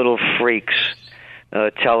bunch of little freaks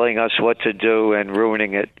telling us what to do and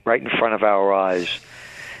ruining it right in front of our eyes.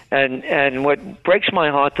 And what breaks my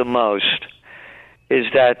heart the most is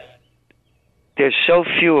that there's so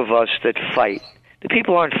few of us that fight. The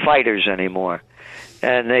people aren't fighters anymore.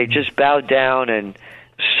 And they just bow down and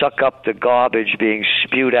suck up the garbage being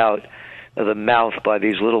spewed out of the mouth by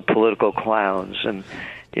these little political clowns. And,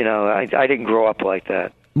 you know, I didn't grow up like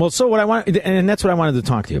that. Well, so what I want, and that's what I wanted to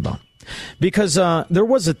talk to you about. Because there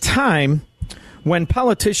was a time when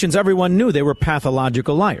politicians, everyone knew they were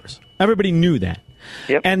pathological liars. Everybody knew that.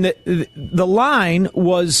 Yep. And the line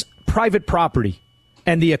was private property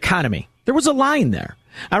and the economy. There was a line there.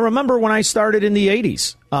 I remember when I started in the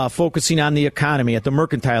 80s, focusing on the economy at the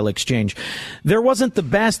Mercantile Exchange, there wasn't the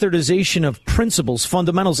bastardization of principles,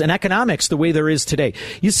 fundamentals, and economics the way there is today.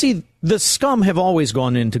 You see, the scum have always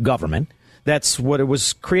gone into government. That's what it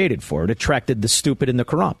was created for. It attracted the stupid and the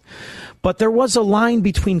corrupt. But there was a line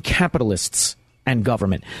between capitalists and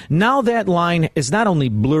government. Now that line is not only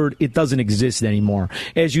blurred, it doesn't exist anymore.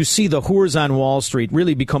 As you see, the whores on Wall Street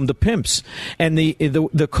really become the pimps, and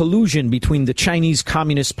the collusion between the Chinese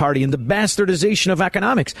Communist Party and the bastardization of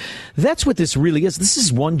economics. That's what this really is. This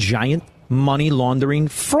is one giant money laundering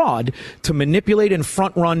fraud to manipulate and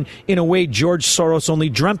front run in a way George Soros only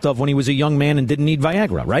dreamt of when he was a young man and didn't need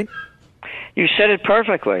Viagra, right? You said it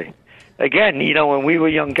perfectly. Again, you know, when we were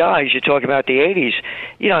young guys, you talk about the 80s,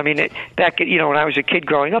 you know, I mean, back, you know, when I was a kid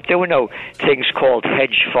growing up, there were no things called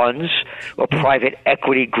hedge funds or private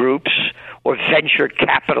equity groups or venture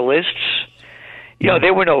capitalists. You know,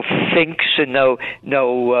 there were no thinks and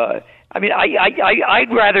I mean,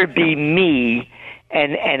 I'd rather be me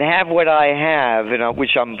and have what I have, and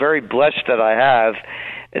which I'm very blessed that I have,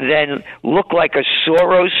 than look like a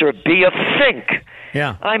Soros or be a think.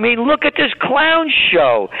 Yeah. I mean, look at this clown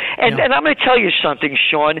show. And I'm going to tell you something,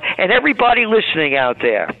 Sean, and everybody listening out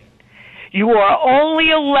there. You are only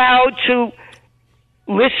allowed to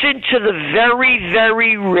listen to the very,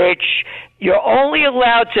 very rich. You're only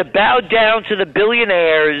allowed to bow down to the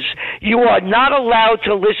billionaires. You are not allowed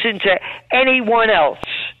to listen to anyone else.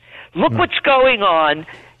 Look what's going on.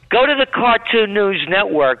 Go to the Cartoon News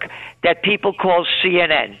Network that people call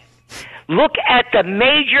CNN. Look at the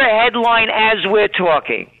major headline as we're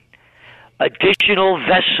talking. Additional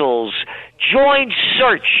vessels join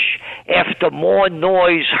search after more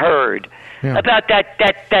noise heard. Yeah. About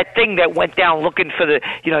that thing that went down looking for the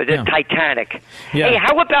Titanic. Yeah. Hey,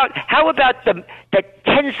 how about the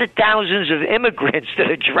tens of thousands of immigrants that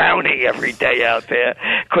are drowning every day out there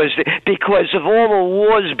because of all the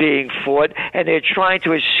wars being fought, and they're trying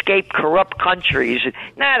to escape corrupt countries?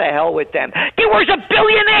 Nah, the hell with them. There was a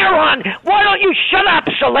billionaire on. Why don't you shut up,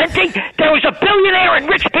 Salenti? There was a billionaire and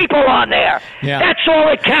rich people on there. Yeah. That's all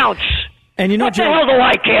that counts. And what the hell do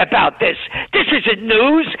I care about this? This isn't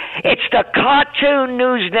news. It's the Cartoon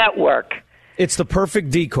News Network. It's the perfect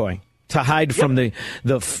decoy to hide from the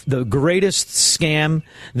greatest scam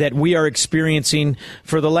that we are experiencing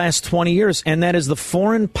for the last 20 years, and that is the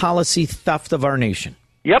foreign policy theft of our nation.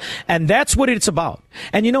 Yep. And that's what it's about.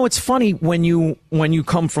 And it's funny when you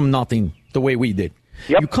come from nothing the way we did.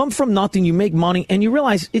 Yep. You come from nothing, you make money, and you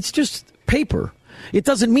realize it's just paper. It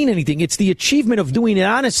doesn't mean anything. It's the achievement of doing it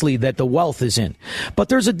honestly that the wealth is in. But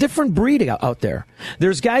there's a different breed out there.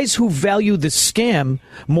 There's guys who value the scam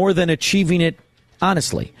more than achieving it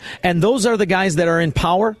honestly. And those are the guys that are in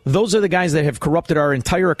power. Those are the guys that have corrupted our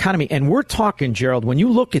entire economy. And we're talking, Gerald, when you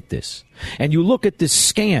look at this, and you look at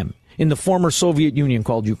this scam in the former Soviet Union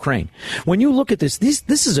called Ukraine, when you look at this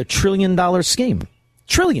is a $1 trillion scheme.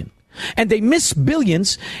 Trillion. And they miss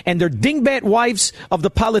billions, and their dingbat wives of the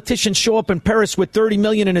politicians show up in Paris with $30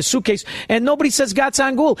 million in a suitcase, and nobody says Gats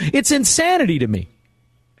Angul. It's insanity to me.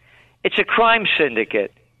 It's a crime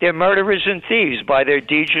syndicate. They're murderers and thieves. By their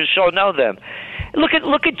deeds you so know them. Look at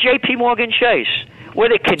J.P. Morgan Chase. Were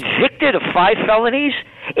they convicted of 5 felonies?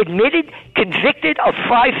 Convicted of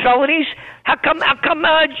 5 felonies? How come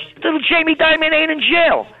little Jamie Dimon ain't in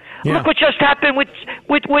jail? Yeah. Look what just happened with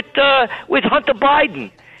Hunter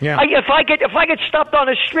Biden. Yeah. If I get stopped on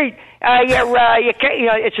the street,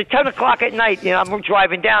 it's at 10 o'clock at night. I'm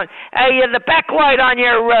driving down. The back light on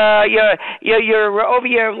your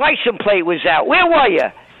license plate was out. Where were you?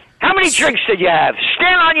 How many drinks did you have?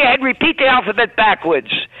 Stand on your head. Repeat the alphabet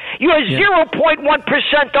backwards. You're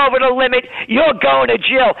 0.1% over the limit. You're going to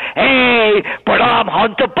jail. Hey, but I'm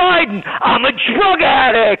Hunter Biden. I'm a drug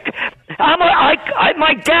addict.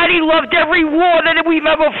 My daddy loved every war that we've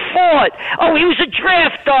ever fought. Oh, he was a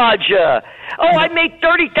draft dodger. Oh, I made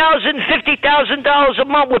 $30,000, $50,000 a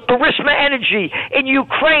month with Burisma Energy in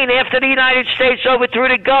Ukraine after the United States overthrew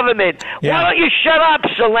the government. Yeah. Why don't you shut up,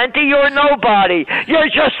 Salenti? You're a nobody. You're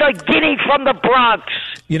just a guinea from the Bronx.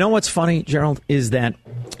 You know what's funny, Gerald, is that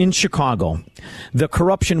in Chicago, the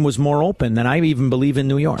corruption was more open than I even believe in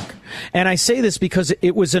New York. And I say this because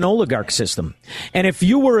it was an oligarch system. And if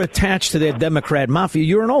you were attached to that Democrat mafia,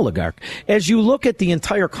 you're an oligarch. As you look at the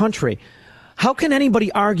entire country, how can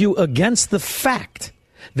anybody argue against the fact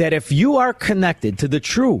that if you are connected to the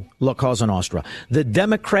true La Cosa Nostra, the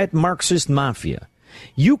Democrat Marxist mafia,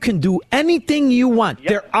 you can do anything you want. Yep.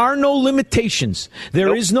 There are no limitations.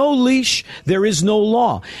 There is no leash. There is no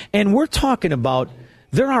law. And we're talking about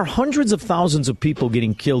there are hundreds of thousands of people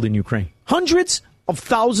getting killed in Ukraine. Hundreds of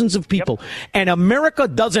thousands of people. Yep. And America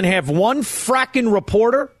doesn't have one fracking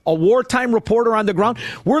reporter, a wartime reporter on the ground.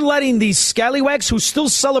 We're letting these scallywags who still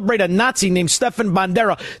celebrate a Nazi named Stefan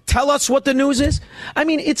Bandera tell us what the news is. I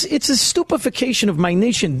mean, it's a stupefaction of my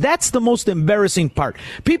nation. That's the most embarrassing part.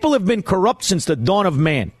 People have been corrupt since the dawn of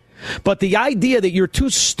man. But the idea that you're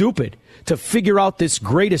too stupid to figure out this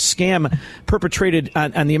greatest scam perpetrated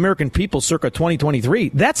on the American people circa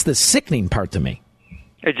 2023, that's the sickening part to me.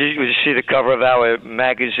 Did you see the cover of our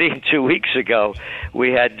magazine 2 weeks ago?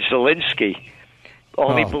 We had Zelensky.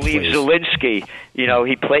 Only believe Zelensky.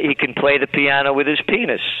 He can play the piano with his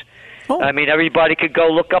penis. Oh. I mean, everybody could go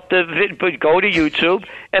look up go to YouTube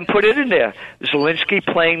and put it in there. Zelensky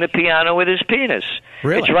playing the piano with his penis.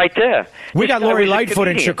 Really? It's right there. We got Lori Lightfoot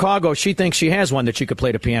in Chicago. She thinks she has one that she could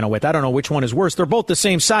play the piano with. I don't know which one is worse. They're both the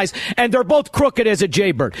same size, and they're both crooked as a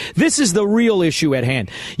jaybird. This is the real issue at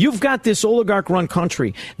hand. You've got this oligarch-run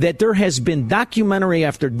country that there has been documentary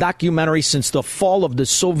after documentary since the fall of the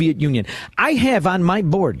Soviet Union. I have on my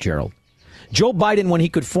board, Gerald, Joe Biden, when he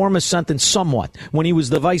could form a sentence somewhat, when he was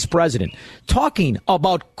the vice president, talking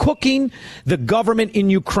about cooking the government in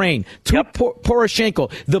Ukraine to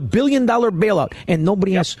Poroshenko, the $1 billion bailout. And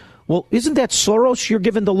nobody asks, well, isn't that Soros you're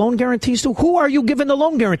giving the loan guarantees to? Who are you giving the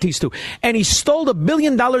loan guarantees to? And he stole $1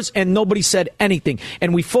 billion and nobody said anything.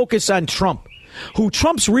 And we focus on Trump.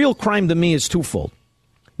 Trump's real crime to me is twofold.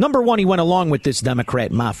 Number one, he went along with this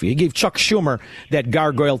Democrat mafia. He gave Chuck Schumer, that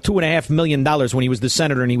gargoyle, $2.5 million when he was the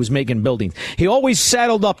senator and he was making buildings. He always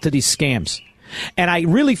saddled up to these scams. And I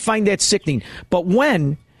really find that sickening. But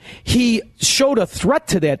when he showed a threat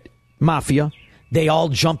to that mafia, they all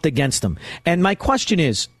jumped against him. And my question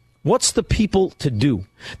is, what's the people to do?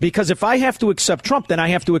 Because if I have to accept Trump, then I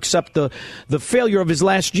have to accept the failure of his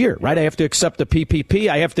last year, right? I have to accept the PPP.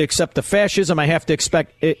 I have to accept the fascism. I have to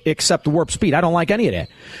accept warp speed. I don't like any of that.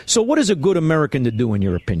 So what is a good American to do, in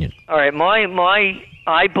your opinion? All right,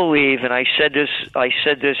 I believe, and I said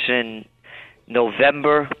this in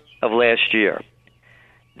November of last year,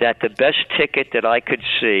 that the best ticket that I could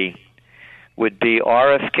see would be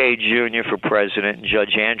RFK Jr. for president and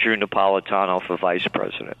Judge Andrew Napolitano for vice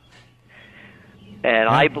president. And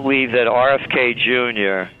I believe that RFK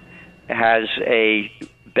Jr. has a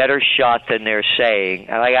better shot than they're saying.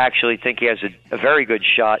 And I actually think he has a very good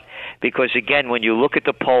shot because, again, when you look at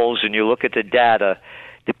the polls and you look at the data,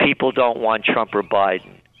 the people don't want Trump or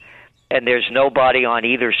Biden. And there's nobody on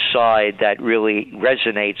either side that really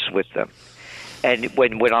resonates with them. And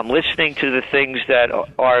when I'm listening to the things that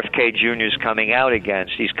RFK Jr. is coming out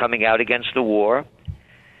against, he's coming out against the war.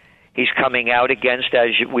 He's coming out against,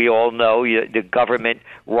 as we all know, the government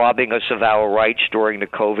robbing us of our rights during the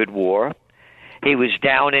COVID war. He was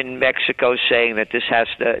down in Mexico saying that this has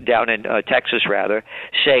to, down in Texas rather,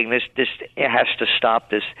 saying this it has to stop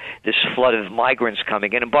this flood of migrants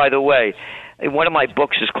coming in. And by the way, one of my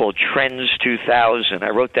books is called Trends 2000. I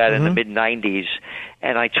wrote that in the mid '90s,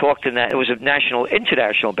 and I talked in that. It was a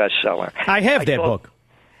international bestseller. I have that book.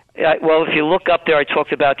 Well, if you look up there, I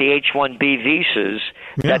talked about the H-1B visas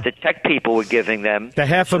that the tech people were giving them. The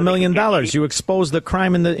 $500,000. You exposed the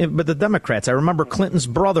crime with the Democrats. I remember Clinton's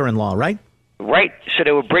brother-in-law, right? Right. So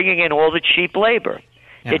they were bringing in all the cheap labor.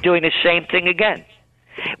 Yeah. They're doing the same thing again.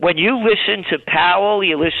 When you listen to Powell,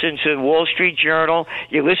 you listen to Wall Street Journal,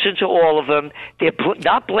 you listen to all of them, they're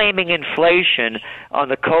not blaming inflation on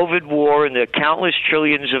the COVID war and the countless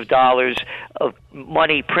trillions of dollars of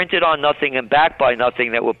money printed on nothing and backed by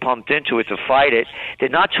nothing that were pumped into it to fight it. They're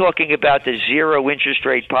not talking about the zero interest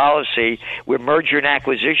rate policy where merger and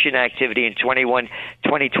acquisition activity in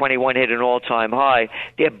 2021 hit an all-time high.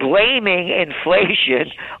 They're blaming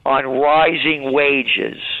inflation on rising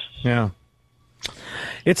wages. Yeah.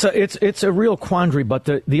 It's a real quandary, but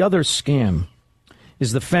the other scam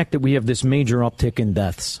is the fact that we have this major uptick in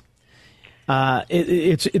deaths.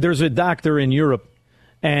 There's a doctor in Europe,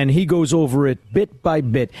 and he goes over it bit by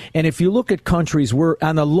bit. And if you look at countries where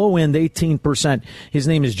on the low end, 18%, his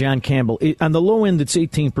name is John Campbell. On the low end, it's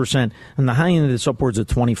 18%. On the high end, it's upwards of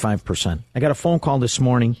 25%. I got a phone call this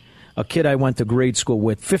morning, a kid I went to grade school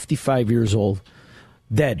with, 55 years old,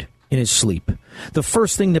 dead in his sleep. The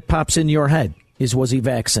first thing that pops into your head is, was he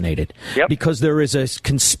vaccinated? Yep. Because there is a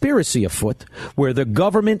conspiracy afoot where the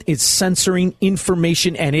government is censoring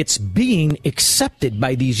information and it's being accepted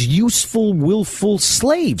by these useful, willful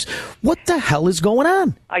slaves. What the hell is going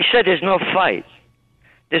on? I said there's no fight.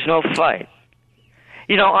 There's no fight.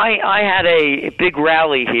 You know, I had a big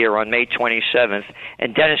rally here on May 27th,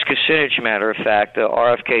 and Dennis Kucinich, matter of fact,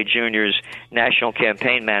 RFK Jr.'s national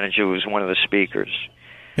campaign manager, was one of the speakers.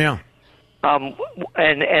 Yeah. And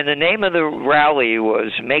the name of the rally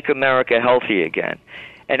was Make America Healthy Again.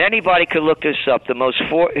 And anybody could look this up. The most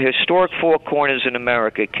historic four corners in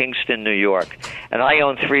America, Kingston, New York. And I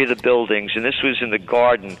own 3 of the buildings, and this was in the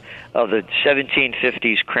garden of the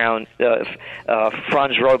 1750s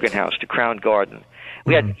Franz Roggen House, the Crown Garden.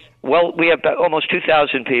 We had almost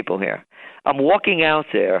 2,000 people here. I'm walking out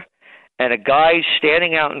there, and a guy's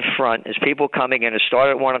standing out in front as people coming in. It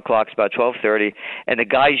started at 1 o'clock. It's about 12:30, and the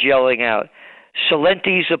guy's yelling out,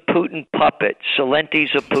 "Zelensky's a Putin puppet.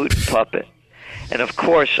 Zelensky's a Putin puppet." And, of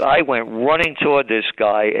course, I went running toward this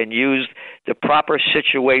guy and used the proper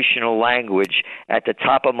situational language at the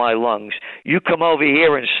top of my lungs. "You come over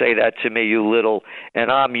here and say that to me, you little..."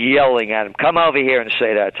 And I'm yelling at him, "Come over here and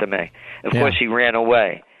say that to me." Of course, he ran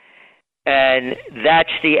away. And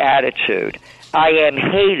that's the attitude. I am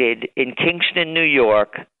hated in Kingston, New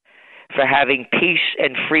York, for having peace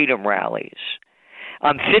and freedom rallies.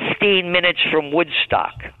 I'm 15 minutes from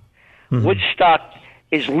Woodstock. Mm-hmm. Woodstock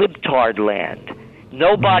is libtard land.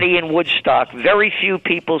 Nobody in Woodstock, very few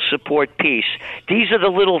people support peace. These are the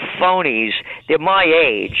little phonies. They're my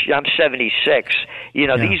age. I'm 76. You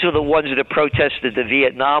know, these are the ones that have protested the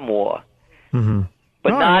Vietnam War. Mm-hmm.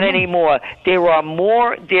 But not anymore. There are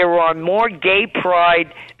more gay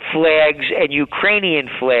pride flags and Ukrainian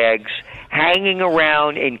flags hanging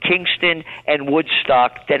around in Kingston and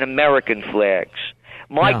Woodstock than American flags.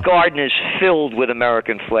 My garden is filled with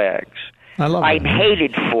American flags. I love it. I'm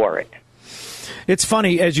hated for it. It's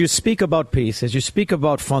funny, as you speak about peace, as you speak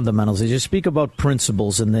about fundamentals, as you speak about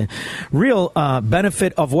principles and the real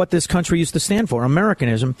benefit of what this country used to stand for,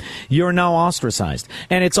 Americanism, you're now ostracized.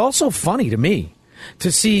 And it's also funny to me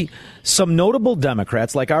to see some notable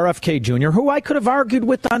Democrats like RFK Jr., who I could have argued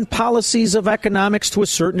with on policies of economics to a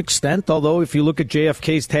certain extent, although if you look at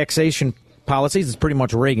JFK's taxation policies, it's pretty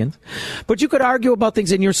much Reagan. But you could argue about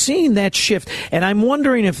things, and you're seeing that shift. And I'm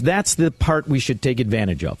wondering if that's the part we should take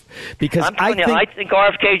advantage of. Because I think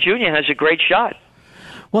RFK Jr. has a great shot.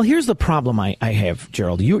 Well, here's the problem I have,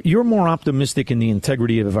 Gerald. You're more optimistic in the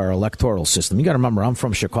integrity of our electoral system. You got to remember, I'm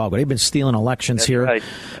from Chicago. They've been stealing elections here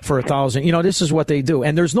for 1,000. This is what they do.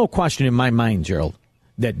 And there's no question in my mind, Gerald,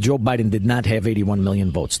 that Joe Biden did not have 81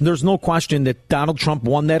 million votes. There's no question that Donald Trump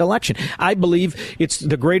won that election. I believe it's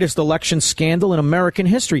the greatest election scandal in American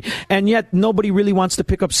history. And yet nobody really wants to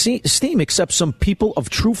pick up steam except some people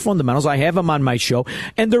of true fundamentals. I have them on my show,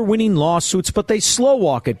 and they're winning lawsuits, but they slow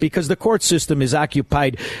walk it because the court system is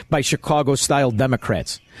occupied by Chicago-style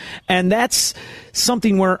Democrats. And that's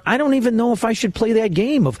something where I don't even know if I should play that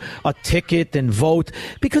game of a ticket and vote,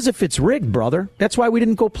 because if it's rigged, brother, that's why we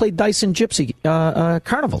didn't go play dice and gypsy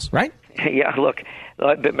carnivals, right? Yeah, look,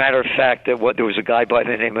 matter of fact, there was a guy by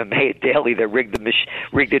the name of Mayor Daley that rigged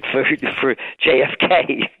it for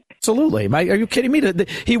JFK. Absolutely. Are you kidding me?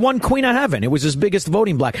 He won Queen of Heaven. It was his biggest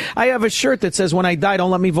voting block. I have a shirt that says, when I die,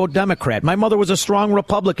 don't let me vote Democrat. My mother was a strong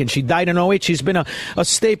Republican. She died in 2008. She's been a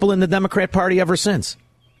staple in the Democrat Party ever since.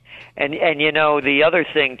 And the other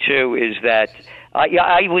thing too is that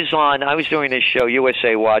I was doing this show,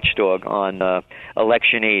 USA Watchdog, on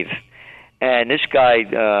election eve, and this guy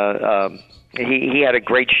he had a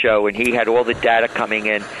great show, and he had all the data coming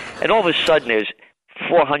in, and all of a sudden there's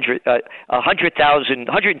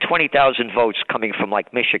 120,000 votes coming from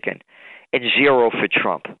like Michigan, and 0 for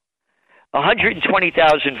Trump.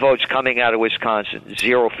 120,000 votes coming out of Wisconsin,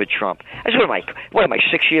 0 for Trump. I said, what am I,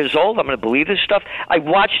 6 years old? I'm going to believe this stuff? I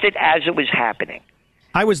watched it as it was happening.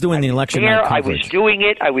 I was doing the election night coverage. I was doing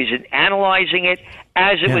it. I was analyzing it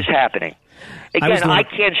as it was happening. Again, I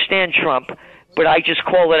can't stand Trump, but I just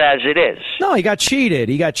call it as it is. No, he got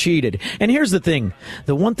cheated. And here's the thing: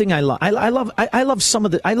 the one thing I love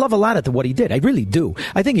a lot of what he did. I really do.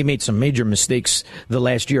 I think he made some major mistakes the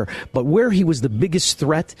last year, but where he was the biggest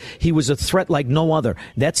threat, he was a threat like no other.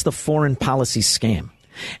 That's the foreign policy scam.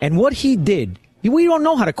 And what he did, we don't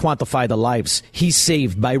know how to quantify the lives he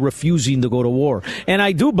saved by refusing to go to war. And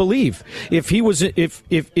I do believe if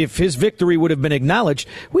his victory would have been acknowledged,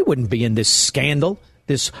 we wouldn't be in this scandal.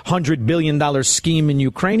 This $100 billion scheme in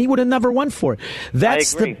Ukraine, he would have never won for it.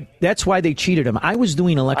 That's why they cheated him. I was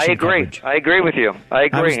doing election coverage. I agree with you. I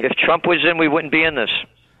agree. If Trump was in, we wouldn't be in this.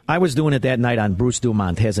 I was doing it that night on Bruce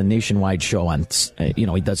Dumont. Has a nationwide show on,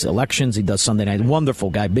 he does elections. He does Sunday night. Wonderful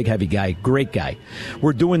guy, big, heavy guy, great guy.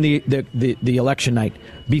 We're doing the election night.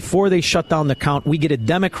 Before they shut down the count, we get a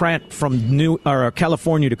Democrat from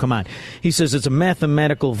California to come on. He says it's a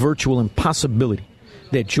mathematical, virtual impossibility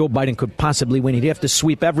that Joe Biden could possibly win. He'd have to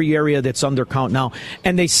sweep every area that's under count now.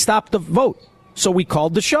 And they stopped the vote. So we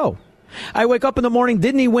called the show. I wake up in the morning.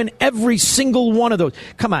 Didn't he win every single one of those?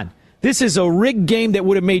 Come on. This is a rigged game that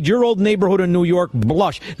would have made your old neighborhood in New York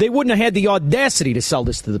blush. They wouldn't have had the audacity to sell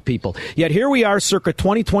this to the people. Yet here we are, circa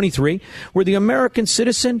 2023, where the American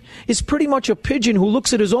citizen is pretty much a pigeon who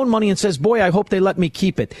looks at his own money and says, boy, I hope they let me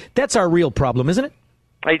keep it. That's our real problem, isn't it?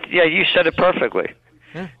 Yeah, you said it perfectly.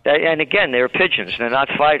 Yeah. And again, they're pigeons; they're not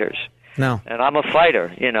fighters. No. And I'm a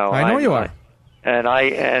fighter. I know you are. And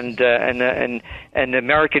the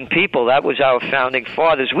American people. That was our founding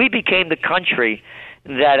fathers. We became the country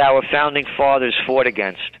that our founding fathers fought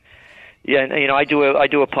against. Yeah, I do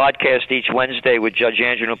a podcast each Wednesday with Judge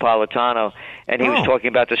Andrew Napolitano, and he was talking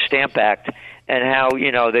about the Stamp Act and how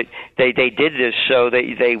that they did this so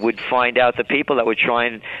they would find out the people that were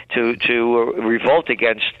trying to revolt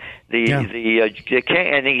against the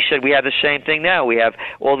king. And he said we have the same thing now. We have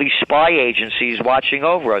all these spy agencies watching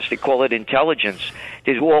over us. They call it intelligence.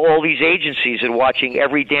 There's all these agencies that are watching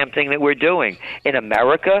every damn thing that we're doing in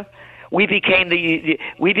America. We became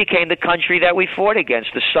the country that we fought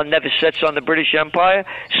against. The sun never sets on the British Empire,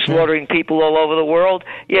 slaughtering people all over the world.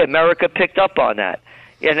 Yeah, America picked up on that.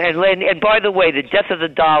 And by the way, the death of the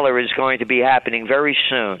dollar is going to be happening very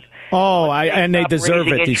soon. Oh, and they deserve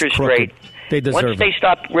it. These crooked. They deserve it. Once they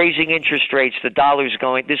stop raising interest rates, the dollar's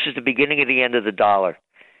going. This is the beginning of the end of the dollar.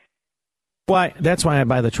 That's why I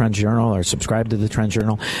buy the Trends Journal or subscribe to the Trends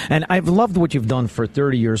Journal. And I've loved what you've done for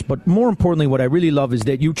 30 years. But more importantly, what I really love is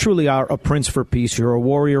that you truly are a prince for peace. You're a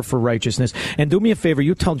warrior for righteousness. And do me a favor.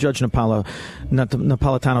 You tell Judge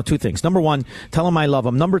Napolitano two things. Number one, tell him I love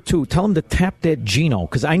him. Number two, tell him to tap that Gino,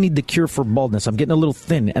 because I need the cure for baldness. I'm getting a little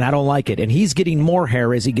thin, and I don't like it. And he's getting more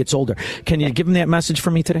hair as he gets older. Can you give him that message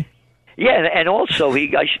for me today? Yeah, and also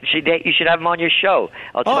you should have him on your show.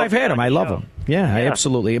 I've had him. I love him. Yeah,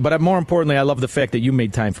 absolutely. But more importantly, I love the fact that you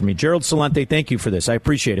made time for me. Gerald Celente, thank you for this. I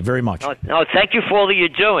appreciate it very much. No, thank you for all that you're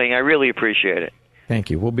doing. I really appreciate it.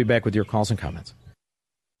 Thank you. We'll be back with your calls and comments.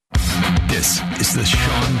 This is the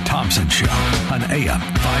Sean Thompson Show on AM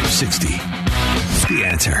 560. The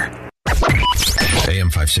Answer.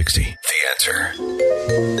 AM 560. The Answer.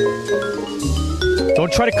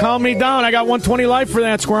 Don't try to calm me down. I got 120 life for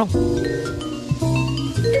that, squirrel.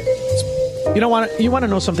 You want to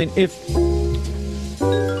know something? If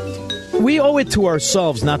we owe it to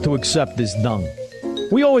ourselves not to accept this dung.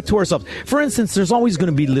 We owe it to ourselves. For instance, there's always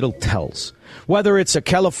going to be little tells. Whether it's a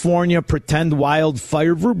California pretend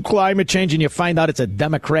wildfire from climate change and you find out it's a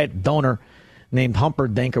Democrat donor named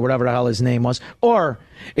Humperdinck or whatever the hell his name was, or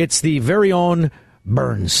it's the very own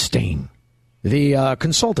Bernstein, the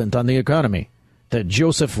consultant on the economy. The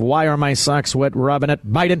Joseph, why are my socks wet, Robinette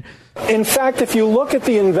Biden. In fact, if you look at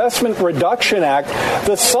the Investment Reduction Act,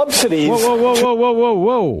 the subsidies...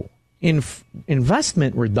 Whoa.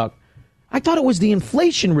 Investment reduction. I thought it was the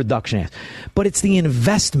Inflation Reduction Act, but it's the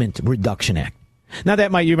Investment Reduction Act.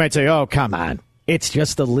 Now, you might say, oh, come on. It's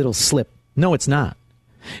just a little slip. No, it's not.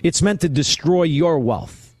 It's meant to destroy your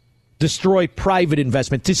wealth, destroy private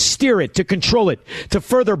investment, to steer it, to control it, to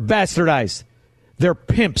further bastardize their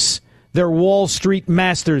pimps, their Wall Street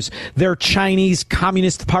masters, their Chinese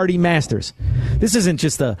Communist Party masters. This isn't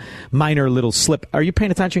just a minor little slip. Are you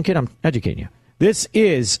paying attention, kid? I'm educating you. This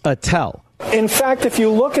is a tell. In fact, if you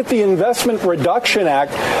look at the Investment Reduction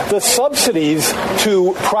Act, the subsidies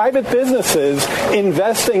to private businesses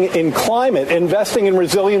investing in climate, investing in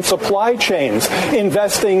resilient supply chains,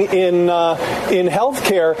 investing in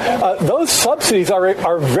healthcare, those subsidies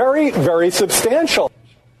are very, very substantial.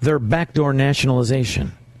 They're backdoor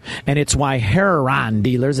nationalization. And it's why heroin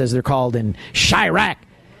dealers, as they're called in Chirac,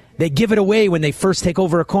 they give it away when they first take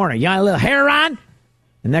over a corner. You want a little heroin?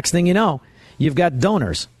 The next thing you know, you've got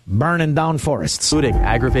donors burning down forests. Including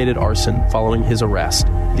aggravated arson following his arrest.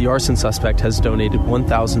 The arson suspect has donated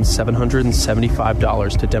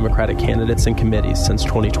 $1,775 to Democratic candidates and committees since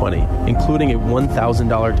 2020, including a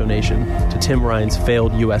 $1,000 donation to Tim Ryan's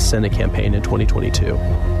failed U.S. Senate campaign in 2022,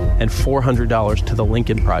 and $400 to the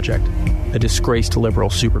Lincoln Project, a disgraced liberal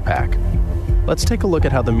super PAC. Let's take a look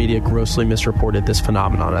at how the media grossly misreported this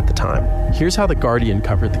phenomenon at the time. Here's how The Guardian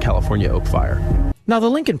covered the California Oak Fire. Now, the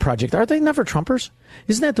Lincoln Project, are they never Trumpers?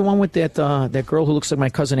 Isn't that the one with that girl who looks like my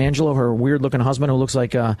cousin Angela, her weird-looking husband who looks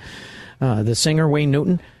like the singer Wayne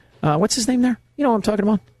Newton? What's his name there? You know what I'm talking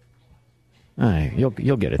about? All right,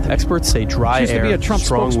 you'll get it. Experts say dry air,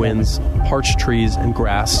 strong winds, parched trees and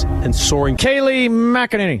grass, and soaring... Kayleigh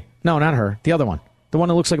McEnany. No, not her. The other one. The one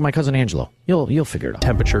that looks like my cousin Angelo. You'll figure it out.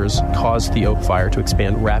 Temperatures caused the oak fire to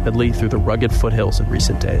expand rapidly through the rugged foothills in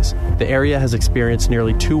recent days. The area has experienced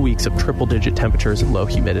nearly 2 weeks of triple-digit temperatures and low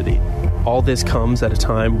humidity. All this comes at a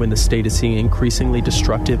time when the state is seeing increasingly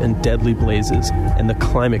destructive and deadly blazes, and the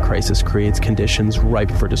climate crisis creates conditions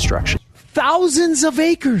ripe for destruction. Thousands of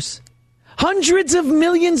acres. Hundreds of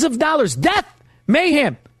millions of dollars. Death.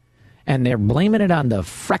 Mayhem. And they're blaming it on the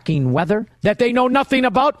fracking weather that they know nothing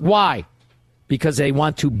about. Why? Because they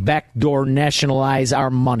want to backdoor nationalize our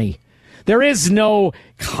money. There is no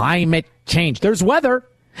climate change. There's weather,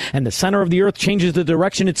 and the center of the earth changes the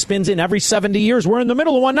direction it spins in every 70 years. We're in the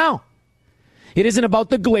middle of one now. It isn't about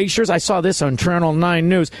the glaciers. I saw this on Channel 9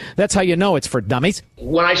 News. That's how you know it's for dummies.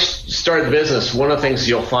 When I started the business, one of the things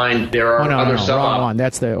you'll find there are other wrong one.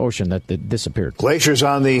 That's the ocean that disappeared. Glaciers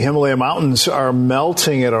on the Himalaya Mountains are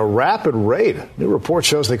melting at a rapid rate. New report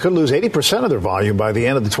shows they could lose 80% of their volume by the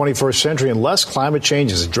end of the 21st century unless climate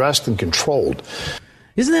change is addressed and controlled.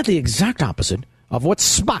 Isn't that the exact opposite of what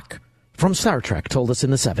Spock from Star Trek told us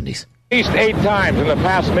in the 70s? At least 8 times in the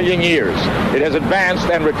past million years, it has advanced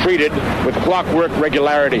and retreated with clockwork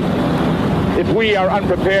regularity. If we are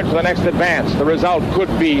unprepared for the next advance, the result could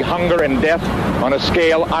be hunger and death on a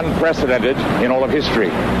scale unprecedented in all of history.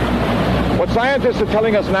 What scientists are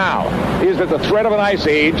telling us now is that the threat of an ice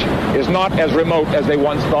age is not as remote as they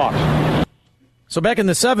once thought. So back in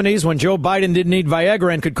the 70s, when Joe Biden didn't need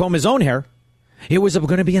Viagra and could comb his own hair, it was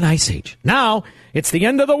going to be an ice age. Now, it's the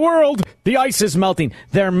end of the world. The ice is melting.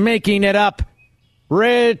 They're making it up.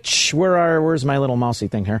 Rich, where's my little mousy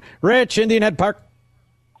thing here? Rich, Indian Head Park.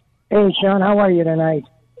 Hey, Sean, how are you tonight?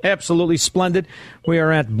 Absolutely splendid. We are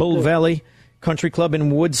at Bull Valley Country Club in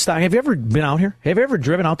Woodstock. Have you ever been out here? Have you ever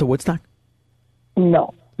driven out to Woodstock?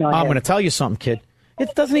 No. I'm going to tell you something, kid.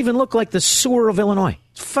 It doesn't even look like the sewer of Illinois.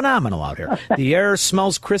 It's phenomenal out here. The air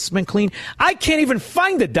smells crisp and clean. I can't even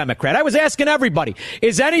find a Democrat. I was asking everybody,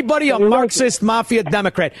 is anybody a Marxist mafia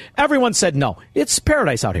Democrat? Everyone said no. It's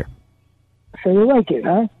paradise out here. So you like it,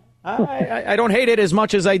 huh? I don't hate it as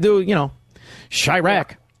much as I do,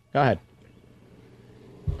 Chirac. Go ahead.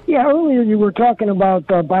 Yeah, earlier you were talking about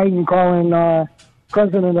Biden calling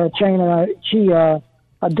President of China Xi a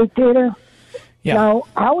dictator. Yeah. Now,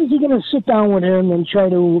 how is he going to sit down with him and try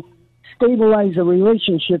to stabilize the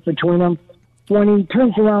relationship between them when he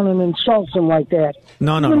turns around and insults him like that?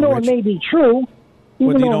 No, Even though Rich. it may be true.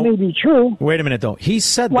 Even though it may be true. Wait a minute, though. He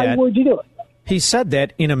said why that. Why would you do it? He said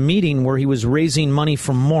that in a meeting where he was raising money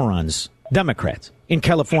from morons, Democrats, in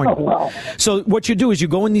California. Oh, wow. So what you do is you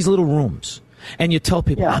go in these little rooms and you tell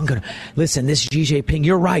people, I'm going to, listen, this Xi Jinping,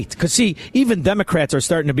 you're right. Because, see, even Democrats are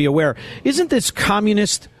starting to be aware. Isn't this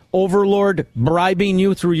communist overlord bribing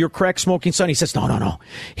you through your crack-smoking son? He says, no.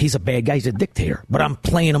 He's a bad guy. He's a dictator. But I'm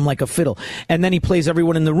playing him like a fiddle. And then he plays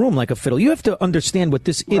everyone in the room like a fiddle. You have to understand what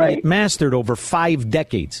this idiot mastered over 5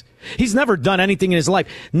 decades. He's never done anything in his life.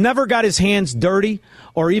 Never got his hands dirty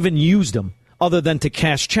or even used them other than to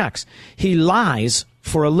cash checks. He lies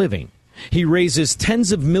for a living. He raises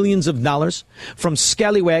tens of millions of dollars from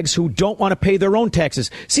scallywags who don't want to pay their own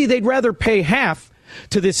taxes. See, they'd rather pay half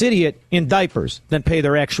to this idiot in diapers than pay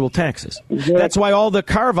their actual taxes. That's why all the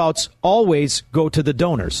carve-outs always go to the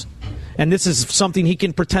donors. And this is something he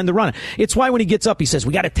can pretend to run. It's why when he gets up, he says,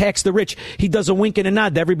 we got to tax the rich. He does a wink and a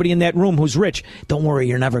nod to everybody in that room who's rich. Don't worry,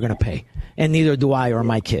 you're never going to pay. And neither do I or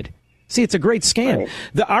my kid. See, it's a great scam.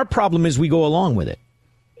 Our problem is we go along with it.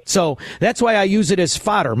 So that's why I use it as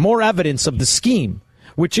fodder, more evidence of the scheme,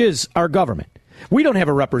 which is our government. We don't have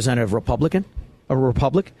a representative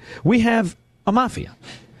republic. We have a mafia.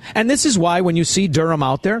 And this is why when you see Durham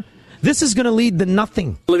out there, this is going to lead to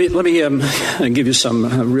nothing. Let me give you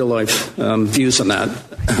some real-life views on that.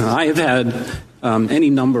 I have had any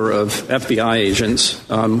number of FBI agents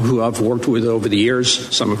who I've worked with over the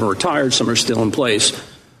years. Some are retired, some are still in place,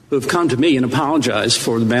 who have come to me and apologized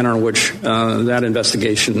for the manner in which that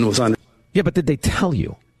investigation was under. Yeah, but did they tell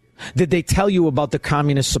you? Did they tell you about the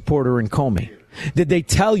communist supporter in Comey? Did they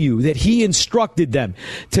tell you that he instructed them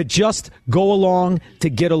to just go along to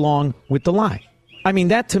get along with the lie? I mean,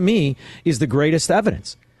 that to me is the greatest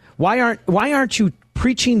evidence. Why aren't you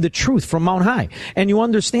preaching the truth from Mount High? And you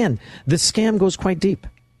understand the scam goes quite deep.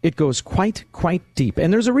 It goes quite deep.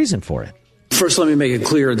 And there's a reason for it. First, let me make it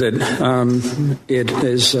clear that it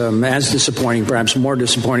is as disappointing, perhaps more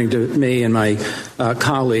disappointing to me and my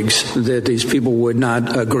colleagues that these people would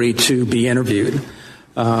not agree to be interviewed.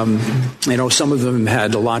 Some of them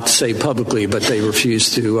had a lot to say publicly, but they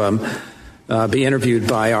refused to be interviewed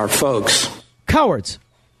by our folks. Cowards.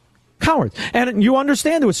 And you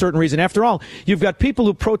understand to a certain reason. After all, you've got people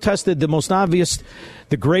who protested the most obvious,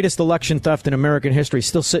 the greatest election theft in American history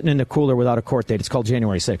still sitting in the cooler without a court date. It's called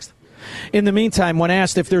January 6th. In the meantime, when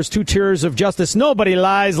asked if there's 2 tiers of justice, nobody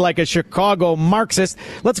lies like a Chicago Marxist.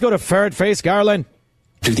 Let's go to Ferret-Face Garland.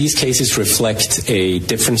 Do these cases reflect a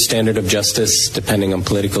different standard of justice depending on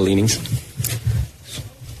political leanings?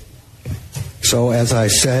 So, as I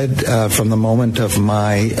said, from the moment of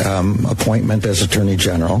my appointment as Attorney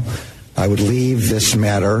General, I would leave this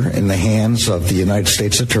matter in the hands of the United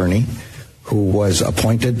States Attorney, who was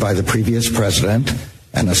appointed by the previous president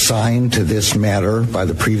and assigned to this matter by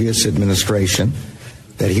the previous administration,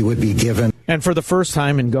 that he would be given. And for the first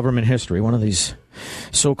time in government history, one of these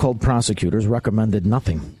so-called prosecutors recommended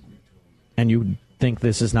nothing. And you think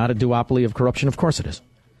this is not a duopoly of corruption? Of course it is.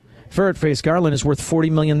 Ferret-Face Garland is worth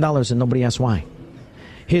 $40 million, and nobody asks why.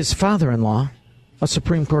 His father-in-law, a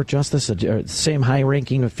Supreme Court justice, the same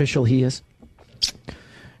high-ranking official he is.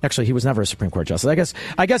 Actually, he was never a Supreme Court justice.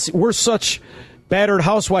 I guess we're such battered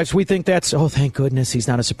housewives, we think that's, oh, thank goodness he's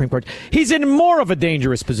not a Supreme Court. He's in more of a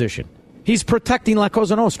dangerous position. He's protecting La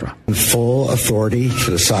Cosa Nostra. Full authority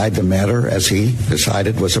to decide the matter as he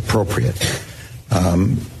decided was appropriate.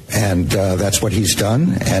 And that's what he's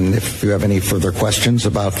done. And if you have any further questions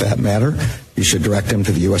about that matter, you should direct him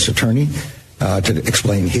to the U.S. Attorney to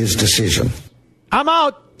explain his decision. I'm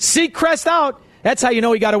out. Seacrest out. That's how you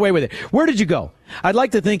know he got away with it. Where did you go? I'd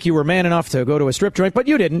like to think you were man enough to go to a strip joint, but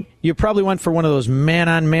you didn't. You probably went for one of those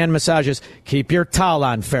man-on-man massages. Keep your towel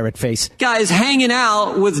on, Ferret-Face. Guy's hanging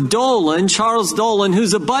out with Dolan, Charles Dolan,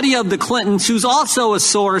 who's a buddy of the Clintons, who's also a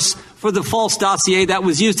source for the false dossier that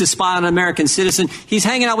was used to spy on an American citizen. He's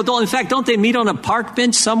hanging out with Dolan. In fact, don't they meet on a park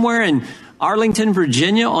bench somewhere in Arlington,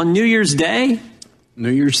 Virginia on New Year's Day. New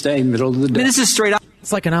Year's Day, middle of the day. I mean, this is straight up.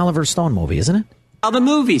 It's like an Oliver Stone movie, isn't it? All the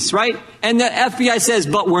movies, right? And the FBI says,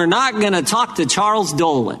 but we're not going to talk to Charles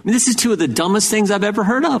Dolan. I mean, this is two of the dumbest things I've ever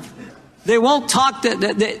heard of. They won't talk.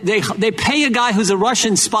 They pay a guy who's a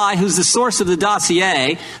Russian spy who's the source of the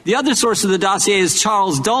dossier. The other source of the dossier is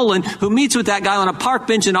Charles Dolan, who meets with that guy on a park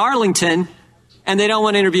bench in Arlington, and they don't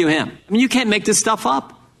want to interview him. I mean, you can't make this stuff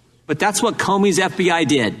up. But that's what Comey's FBI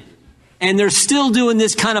did. And they're still doing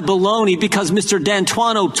this kind of baloney because Mr.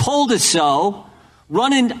 D'Antuono told us so,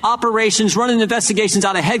 running operations, running investigations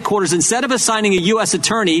out of headquarters instead of assigning a U.S.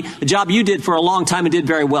 attorney, a job you did for a long time and did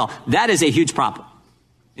very well. That is a huge problem.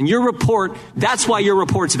 And your report, that's why your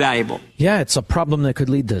report's valuable. Yeah, it's a problem that could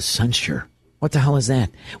lead to censure. What the hell is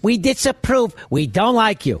that? We disapprove. We don't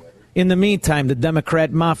like you. In the meantime, the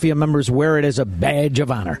Democrat mafia members wear it as a badge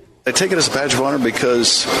of honor. I take it as a badge of honor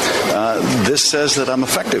because this says that I'm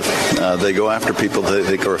effective. They go after people they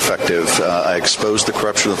think are effective. I exposed the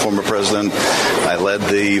corruption of the former president. I led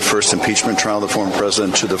the first impeachment trial of the former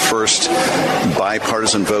president to the first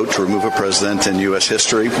bipartisan vote to remove a president in U.S.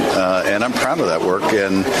 history. And I'm proud of that work.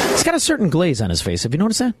 And he's got a certain glaze on his face. Have you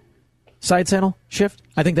noticed that? Side saddle shift?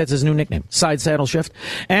 I think that's his new nickname. Side saddle shift.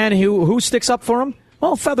 And who sticks up for him?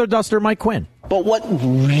 Well, feather duster Mike Quinn. But what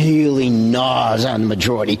really gnaws on the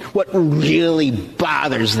majority, what really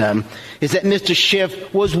bothers them, is that Mr.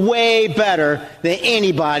 Schiff was way better than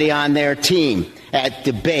anybody on their team at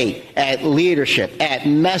debate, at leadership, at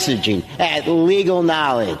messaging, at legal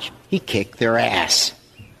knowledge. He kicked their ass.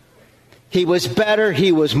 He was better,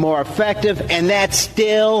 he was more effective, and that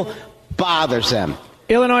still bothers them.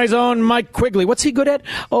 Illinois' own Mike Quigley. What's he good at?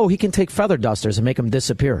 Oh, he can take feather dusters and make them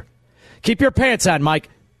disappear. Keep your pants on, Mike.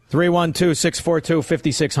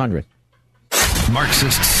 312-642-5600.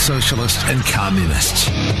 Marxists, socialists, and communists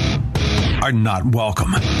are not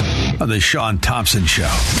welcome on the Sean Thompson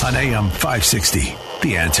Show on AM 560.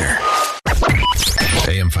 The Answer.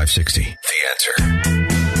 AM 560. The Answer.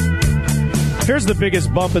 Here's the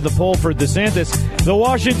biggest bump in the poll for DeSantis. The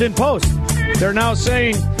Washington Post. They're now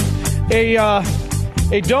saying a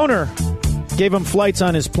donor gave him flights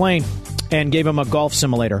on his plane and gave him a golf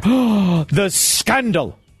simulator. The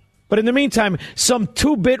scandal. But in the meantime, some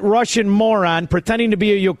two-bit Russian moron pretending to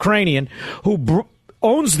be a Ukrainian who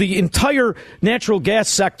owns the entire natural gas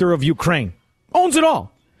sector of Ukraine, owns it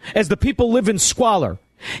all, as the people live in squalor.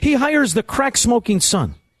 He hires the crack-smoking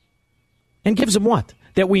son and gives him what?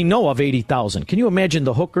 That we know of, $80,000. Can you imagine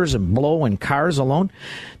the hookers and blow and cars alone?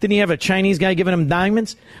 Didn't he have a Chinese guy giving him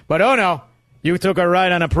diamonds? But oh no, you took a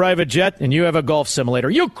ride on a private jet and you have a golf simulator.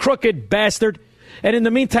 You crooked bastard. And in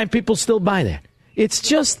the meantime, people still buy that. It's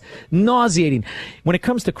just nauseating. When it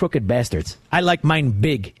comes to crooked bastards, I like mine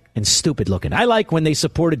big and stupid looking. I like when they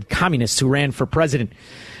supported communists who ran for president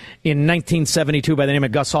in 1972 by the name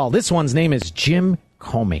of Gus Hall. This one's name is Jim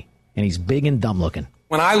Comey, and he's big and dumb looking.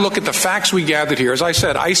 When I look at the facts we gathered here, as I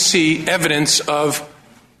said, I see evidence of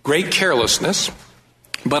great carelessness,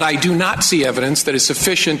 but I do not see evidence that is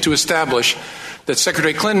sufficient to establish that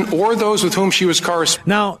Secretary Clinton or those with whom she was corresponding.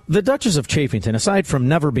 Now, the Duchess of Chafington, aside from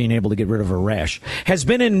never being able to get rid of her rash, has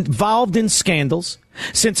been involved in scandals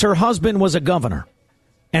since her husband was a governor,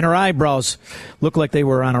 and her eyebrows look like they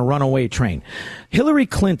were on a runaway train. Hillary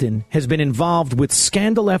Clinton has been involved with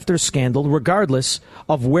scandal after scandal, regardless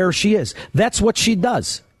of where she is. That's what she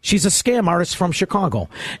does. She's a scam artist from Chicago,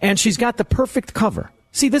 and she's got the perfect cover.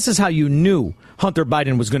 See, this is how you knew Hunter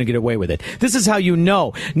Biden was going to get away with it. This is how you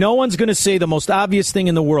know. No one's going to say the most obvious thing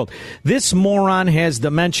in the world. This moron has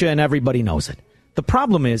dementia and everybody knows it. The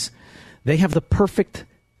problem is they have the perfect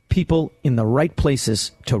people in the right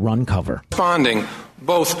places to run cover. Responding,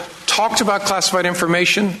 both talked about classified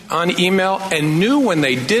information on email and knew when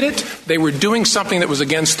they did it, they were doing something that was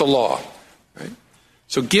against the law. Right?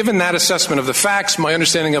 So given that assessment of the facts, my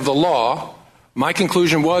understanding of the law, my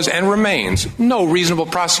conclusion was and remains no reasonable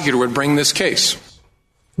prosecutor would bring this case.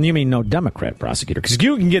 You mean no Democrat prosecutor? Because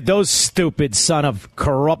you can get those stupid son of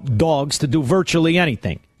corrupt dogs to do virtually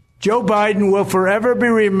anything. Joe Biden will forever be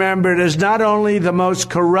remembered as not only the most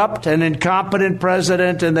corrupt and incompetent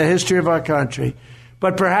president in the history of our country,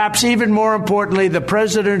 but perhaps even more importantly, the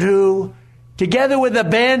president who, together with a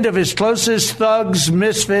band of his closest thugs,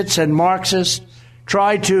 misfits, and Marxists,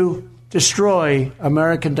 tried to destroy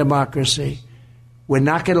American democracy. We're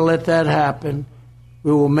not going to let that happen.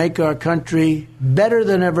 We will make our country better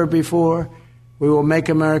than ever before. We will make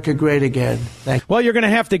America great again. Thank you. Well, you're going to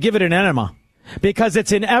have to give it an enema because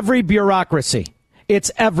it's in every bureaucracy. It's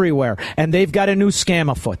everywhere. And they've got a new scam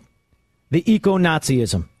afoot, the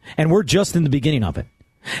eco-Nazism. And we're just in the beginning of it.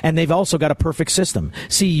 And they've also got a perfect system.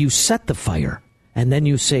 See, you set the fire, and then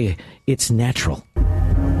you say it's natural.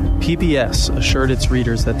 PBS assured its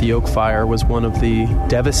readers that the Oak Fire was one of the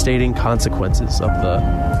devastating consequences of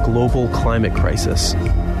the global climate crisis.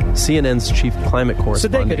 CNN's chief climate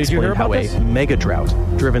correspondent explained how a mega drought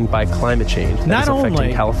driven by climate change that is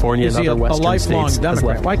affecting California and other western states has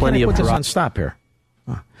left Why can't plenty I put of this on stop here?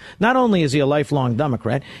 Not only is he a lifelong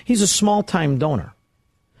Democrat, he's a small-time donor.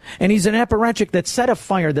 And he's an apparatchik that set a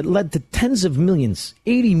fire that led to tens of millions,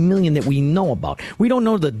 80 million that we know about. We don't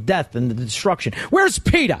know the death and the destruction. Where's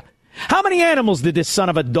PETA? How many animals did this son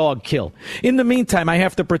of a dog kill? In the meantime, I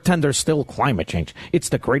have to pretend there's still climate change. It's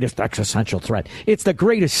the greatest existential threat. It's the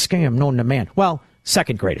greatest scam known to man. Well,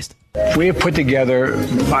 second greatest. We have put together,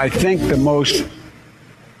 I think, the most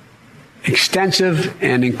extensive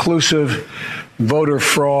and inclusive voter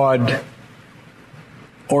fraud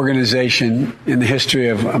organization in the history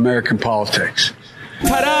of American politics.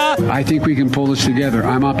 Ta-da! I think we can pull this together.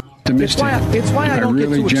 I'm optimistic. It's why I don't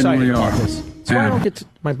really get too excited about are. this. It's why I don't get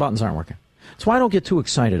my buttons aren't working. It's why I don't get too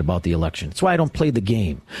excited about the election. It's why I don't play the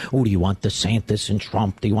game. Oh, do you want DeSantis and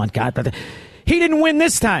Trump? Do you want God? He didn't win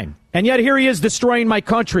this time. And yet here he is destroying my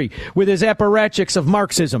country with his apparatchiks of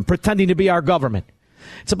Marxism, pretending to be our government.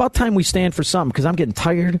 It's about time we stand for something, because I'm getting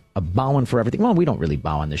tired of bowing for everything. Well, we don't really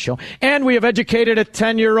bow on this show. And we have educated a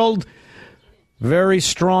 10-year-old, very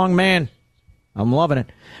strong man. I'm loving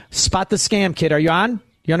it. Spot the scam, kid. Are you on?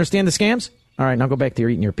 You understand the scams? All right, now go back to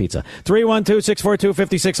eating your pizza.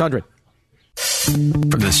 312-642-5600.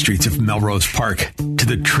 From the streets of Melrose Park to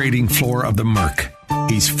the trading floor of the Merc,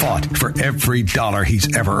 he's fought for every dollar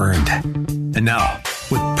he's ever earned. And now,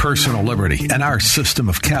 with personal liberty and our system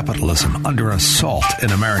of capitalism under assault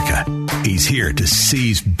in America, he's here to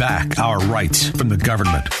seize back our rights from the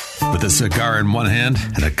government. With a cigar in one hand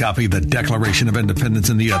and a copy of the Declaration of Independence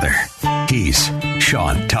in the other, he's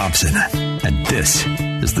Sean Thompson. And this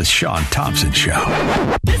is the Sean Thompson Show.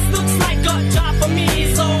 This looks like a job for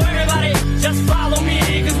me, so everybody just follow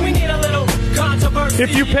me, because we need a little controversy.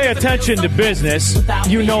 If you pay attention to business,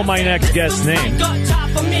 you know my next guest's name.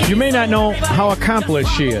 You may not know how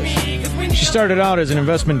accomplished she is. She started out as an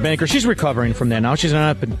investment banker. She's recovering from that now. She's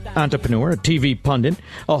an entrepreneur, a TV pundit,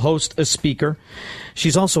 a host, a speaker.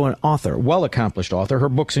 She's also an author, well-accomplished author. Her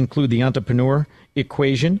books include The Entrepreneur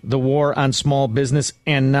Equation, The War on Small Business,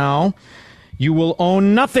 and now You Will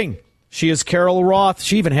Own Nothing. She is Carol Roth.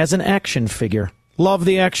 She even has an action figure. Love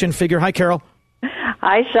the action figure. Hi, Carol.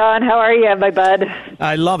 Hi, Sean. How are you, my bud?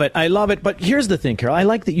 I love it. I love it. But here's the thing, Carol. I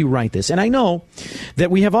like that you write this. And I know that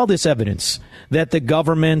we have all this evidence that the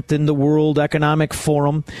government and the World Economic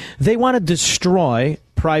Forum, they want to destroy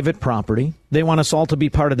private property. They want us all to be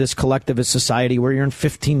part of this collectivist society where you're in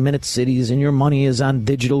 15-minute cities and your money is on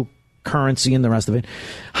digital currency and the rest of it.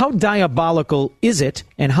 How diabolical is it,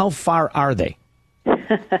 and how far are they?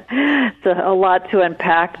 It's a lot to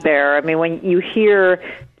unpack there. I mean, when you hear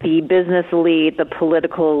the business elite, the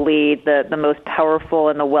political elite, the most powerful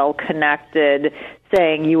and the well-connected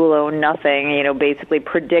saying you will own nothing, basically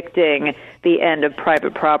predicting the end of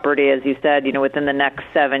private property, as you said, within the next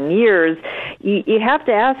 7 years, you have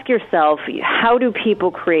to ask yourself, how do people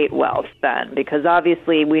create wealth then? Because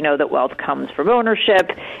obviously we know that wealth comes from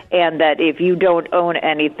ownership, and that if you don't own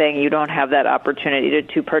anything, you don't have that opportunity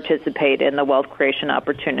to participate in the wealth creation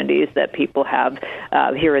opportunities that people have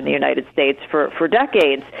here in the United States for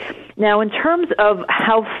decades. Now, in terms of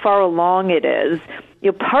how far along it is,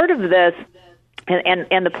 part of this,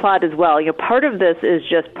 and the plot as well, part of this is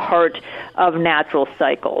just part of natural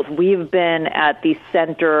cycles. We've been at the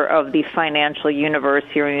center of the financial universe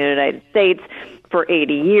here in the United States for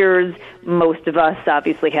 80 years. Most of us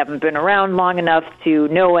obviously haven't been around long enough to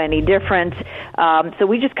know any different. So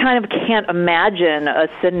we just kind of can't imagine a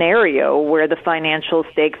scenario where the financial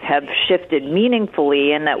stakes have shifted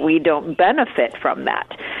meaningfully and that we don't benefit from that.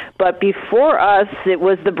 But before us, it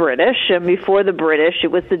was the British, and before the British,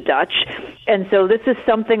 it was the Dutch. And so this is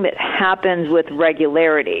something that happens with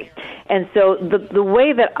regularity. And so the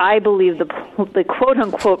way that I believe the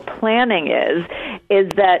quote-unquote planning is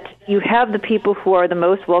that you have the people who are the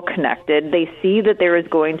most well-connected. They see that there is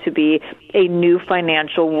going to be a new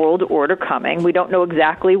financial world order coming. We don't know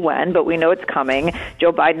exactly when, but we know it's coming.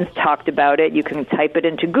 Joe Biden's talked about it. You can type it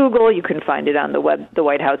into Google. You can find it on the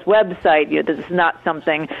White House website. This is not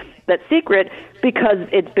something that's secret, because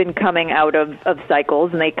it's been coming out of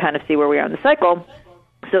cycles, and they kind of see where we are in the cycle.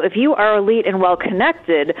 So if you are elite and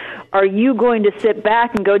well-connected, are you going to sit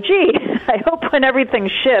back and go, gee, I hope when everything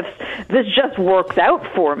shifts, this just works out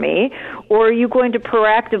for me? Or are you going to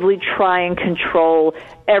proactively try and control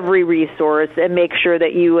every resource and make sure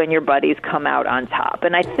that you and your buddies come out on top?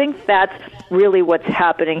 And I think that's really what's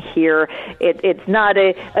happening here. It's not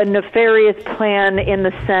a nefarious plan in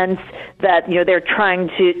the sense that, they're trying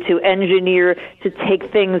to engineer to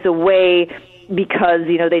take things away because,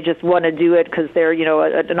 they just want to do it because they're,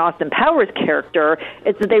 an Austin Powers character.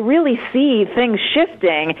 It's that they really see things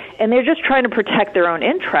shifting, and they're just trying to protect their own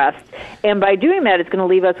interests. And by doing that, it's going to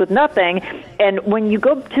leave us with nothing. And when you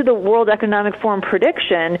go to the World Economic Forum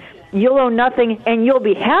prediction, you'll own nothing and you'll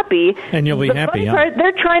be happy. And you'll be happy, huh?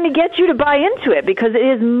 They're trying to get you to buy into it because it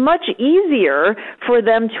is much easier for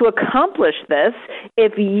them to accomplish this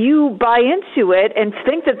if you buy into it and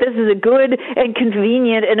think that this is a good and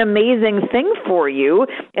convenient and amazing thing for you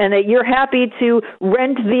and that you're happy to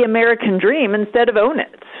rent the American dream instead of own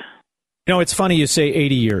it. It's funny you say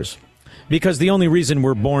 80 years. Because the only reason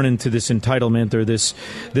we're born into this entitlement or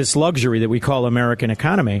this luxury that we call American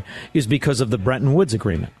economy is because of the Bretton Woods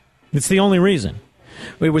Agreement. It's the only reason.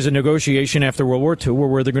 It was a negotiation after World War II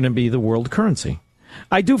where they're going to be the world currency.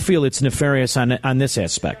 I do feel it's nefarious on this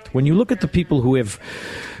aspect. When you look at the people who have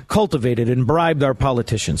cultivated and bribed our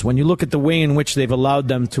politicians, when you look at the way in which they've allowed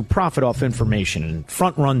them to profit off information and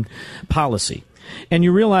front-run policy, and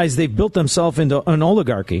you realize they've built themselves into an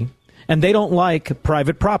oligarchy, and they don't like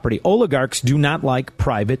private property. Oligarchs do not like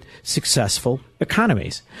private, successful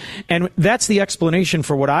economies. And that's the explanation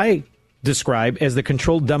for what I describe as the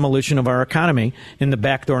controlled demolition of our economy and the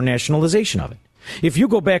backdoor nationalization of it. If you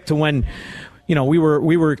go back to when, we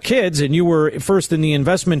were kids and you were first in the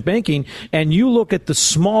investment banking, and you look at the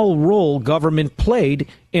small role government played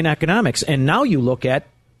in economics, and now you look at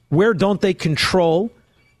where don't they control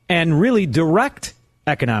and really direct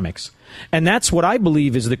economics. And that's what I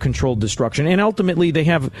believe is the controlled destruction. And ultimately, they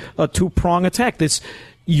have a two-prong attack. This,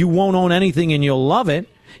 you won't own anything and you'll love it,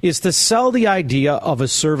 is to sell the idea of a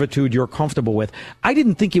servitude you're comfortable with. I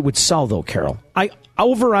didn't think it would sell, though, Carol. I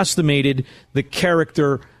overestimated the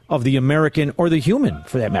character of the American, or the human,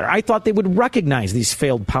 for that matter. I thought they would recognize these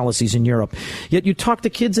failed policies in Europe. Yet you talk to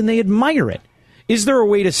kids and they admire it. Is there a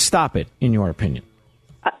way to stop it, in your opinion?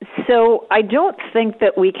 So I don't think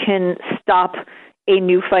that we can stop a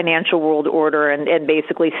new financial world order and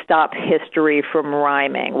basically stop history from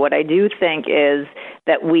rhyming. What I do think is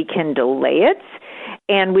that we can delay it,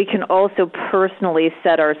 and we can also personally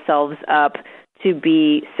set ourselves up to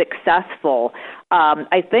be successful.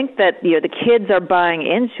 I think that the kids are buying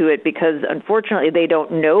into it because, unfortunately, they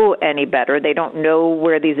don't know any better. They don't know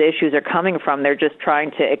where these issues are coming from. They're just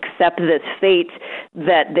trying to accept this fate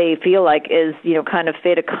that they feel like is, kind of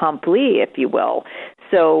fait accompli, if you will.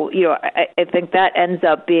 So, I think that ends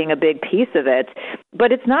up being a big piece of it.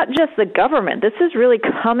 But it's not just the government. This is really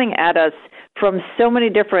coming at us from so many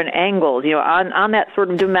different angles. On that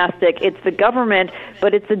sort of domestic, it's the government,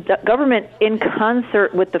 but it's the government in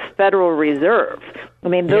concert with the Federal Reserve. I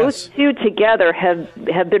mean, those two together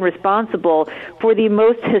have been responsible for the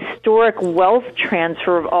most historic wealth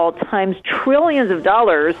transfer of all times, trillions of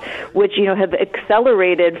dollars, which, have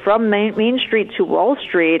accelerated from Main Street to Wall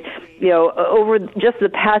Street, over just the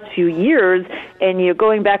past few years, and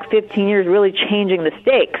going back 15 years, really changing the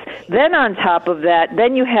stakes. Then on top of that,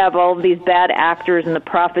 then you have all of these bad actors and the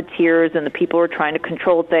profiteers and the people who are trying to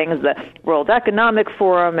control things, the World Economic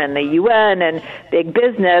Forum and the UN and big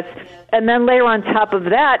business. And then layer on top of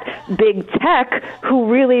that, big tech,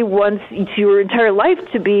 who really wants your entire life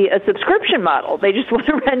to be a subscription model. They just want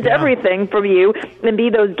to rent everything from you and be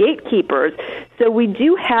those gatekeepers. So we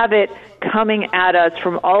do have it coming at us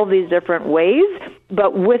from all these different ways,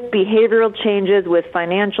 but with behavioral changes, with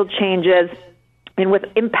financial changes, and with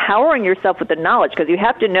empowering yourself with the knowledge, because you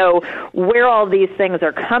have to know where all these things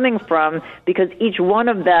are coming from, because each one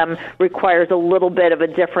of them requires a little bit of a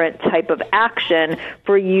different type of action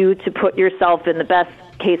for you to put yourself in the best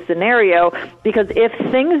case scenario. Because if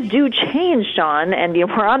things do change, Sean, and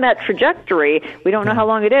we're on that trajectory, we don't know how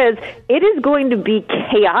long it is going to be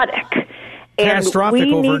chaotic. Catastrophic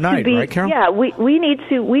overnight, right, Carol? Yeah, we need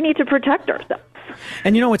to protect ourselves.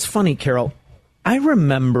 And it's funny, Carol. I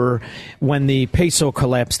remember when the peso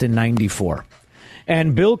collapsed in 94.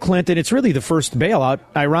 And Bill Clinton, it's really the first bailout.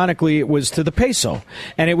 Ironically, it was to the peso.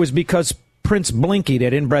 And it was because Prince Blinky,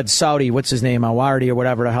 that inbred Saudi, what's his name, Awardi or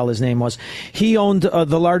whatever the hell his name was, he owned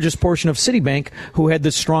the largest portion of Citibank, who had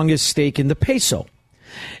the strongest stake in the peso.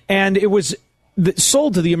 And it was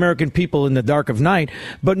sold to the American people in the dark of night,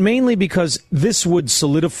 but mainly because this would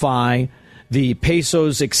solidify the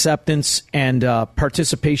peso's acceptance and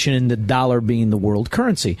participation in the dollar being the world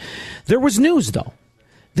currency. There was news, though.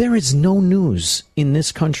 There is no news in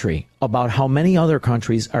this country about how many other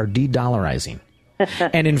countries are de-dollarizing.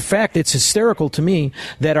 And in fact, it's hysterical to me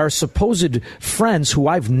that our supposed friends, who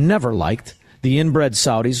I've never liked, the inbred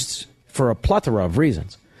Saudis, for a plethora of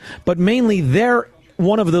reasons, but mainly they're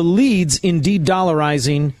one of the leads in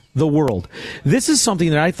de-dollarizing the world. This is something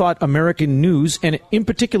that I thought American news, and in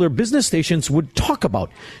particular business stations, would talk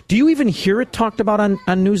about. Do you even hear it talked about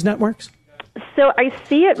on news networks? So I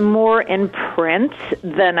see it more in print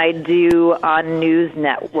than I do on news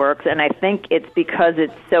networks, and I think it's because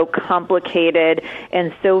it's so complicated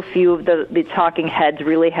and so few of the talking heads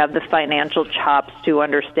really have the financial chops to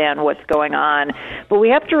understand what's going on. But we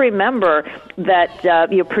have to remember that,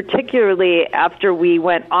 particularly after we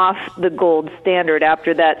went off the gold standard,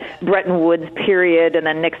 after that Bretton Woods period and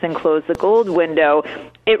then Nixon closed the gold window,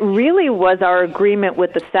 it really was our agreement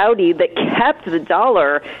with the Saudi that kept the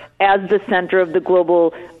dollar as the center of the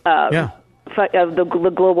global of the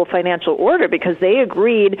global financial order, because they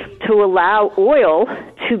agreed to allow oil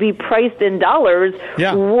to be priced in dollars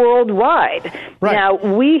worldwide. Right. Now,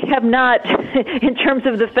 we have not, in terms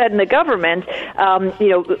of the Fed and the government,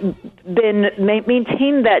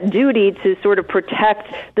 maintained that duty to sort of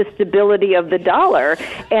protect the stability of the dollar.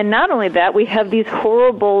 And not only that, we have these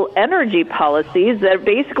horrible energy policies that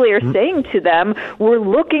basically are saying to them, we're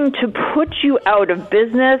looking to put you out of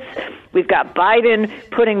business. We've got Biden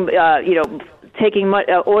putting, taking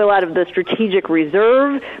oil out of the strategic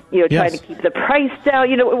reserve, trying to keep the price down.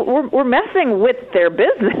 We're messing with their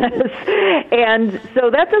business. And so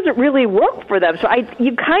that doesn't really work for them. So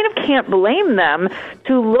you kind of can't blame them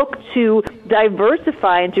to look to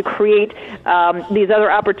diversify and to create these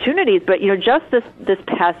other opportunities. But, just this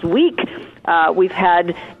past week, we've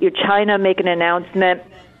had China make an announcement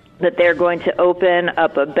that they're going to open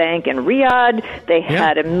up a bank in Riyadh. They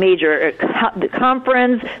had a major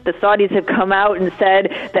conference. The Saudis have come out and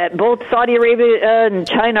said that both Saudi Arabia and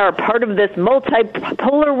China are part of this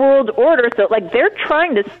multipolar world order. So, they're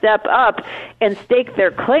trying to step up and stake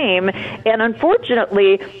their claim. And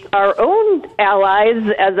unfortunately, our own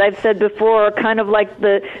allies, as I've said before, are kind of like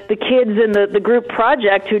the kids in the group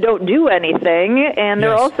project who don't do anything. And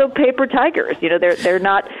they're also paper tigers. They're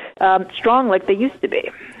not strong like they used to be.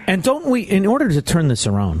 And don't we, in order to turn this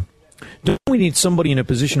around, don't we need somebody in a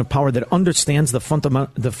position of power that understands the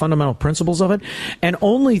fundamental principles of it? And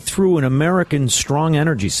only through an American strong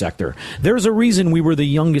energy sector. There's a reason we were the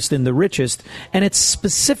youngest and the richest, and it's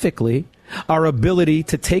specifically our ability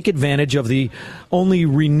to take advantage of the only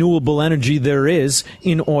renewable energy there is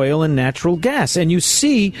in oil and natural gas. And you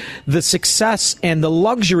see the success and the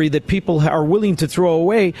luxury that people are willing to throw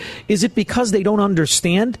away. Is it because they don't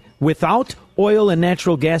understand? Without oil and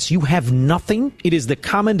natural gas, you have nothing. It is the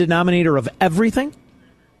common denominator of everything.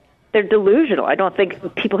 They're delusional. I don't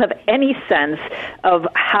think people have any sense of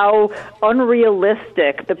how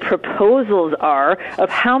unrealistic the proposals are of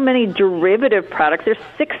how many derivative products. There's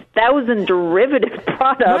 6,000 derivative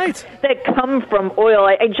products that come from oil.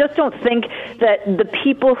 I just don't think that the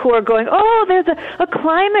people who are going, there's a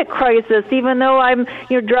climate crisis, even though I'm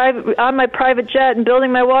driving on my private jet and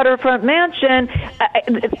building my waterfront mansion,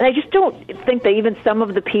 I just don't think that even some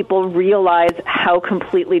of the people realize how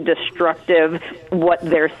completely destructive what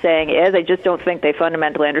they're saying is. I just don't think they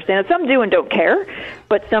fundamentally understand it. Some do and don't care,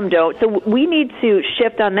 but some don't. So we need to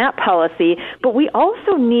shift on that policy, but we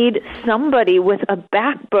also need somebody with a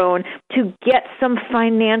backbone to get some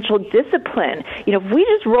financial discipline. If we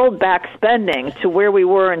just rolled back spending to where we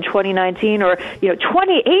were in 2019 or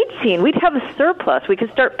 2018, we'd have a surplus. We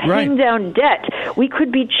could start paying down debt. We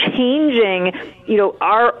could be changing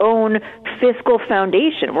our own fiscal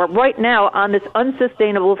foundation. We're right now on this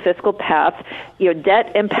unsustainable fiscal path.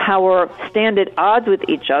 Debt and power stand at odds with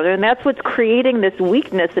each other, and that's what's creating this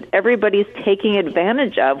weakness that everybody's taking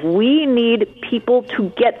advantage of. We need people to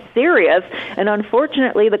get serious, and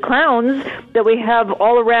unfortunately, the clowns that we have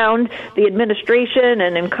all around the administration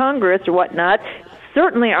and in Congress or whatnot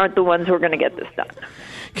certainly aren't the ones who are going to get this done.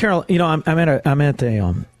 Carol, I'm at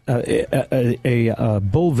a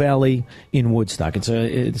Bull Valley in Woodstock.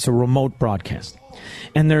 It's a remote broadcast.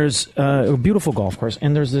 And there's a beautiful golf course,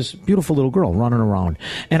 and there's this beautiful little girl running around.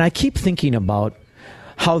 And I keep thinking about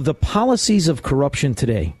how the policies of corruption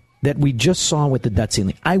today that we just saw with the debt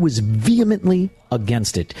ceiling, I was vehemently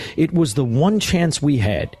against it. It was the one chance we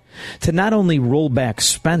had to not only roll back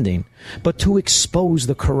spending, but to expose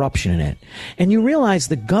the corruption in it. And you realize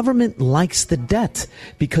the government likes the debt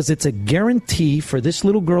because it's a guarantee for this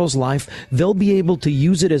little girl's life. They'll be able to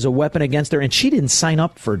use it as a weapon against her, and she didn't sign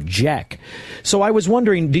up for jack. So I was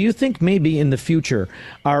wondering, do you think maybe in the future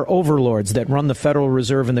our overlords that run the Federal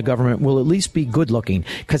Reserve and the government will at least be good looking?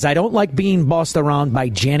 Because I don't like being bossed around by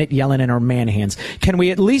Janet Yellen and her man hands. Can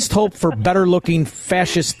we at least hope for better looking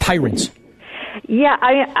fascist tyrants? Yeah,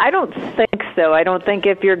 I don't think so. I don't think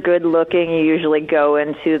if you're good looking, you usually go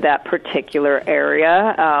into that particular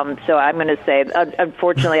area. So I'm going to say,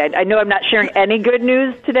 unfortunately, I know I'm not sharing any good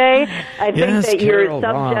news today. I think that you're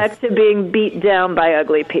subject to being beat down by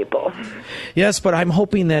ugly people. Yes, but I'm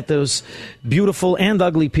hoping that those beautiful and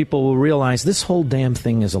ugly people will realize this whole damn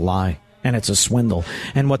thing is a lie. And it's a swindle.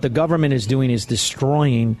 And what the government is doing is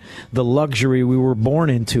destroying the luxury we were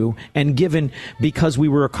born into and given because we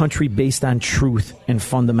were a country based on truth and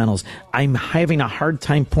fundamentals. I'm having a hard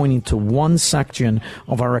time pointing to one section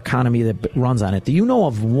of our economy that runs on it. Do you know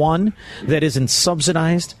of one that isn't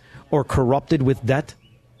subsidized or corrupted with debt?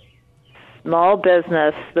 Small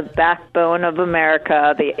business, the backbone of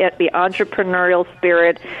America, the entrepreneurial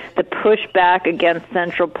spirit, the pushback against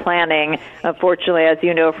central planning. Unfortunately, as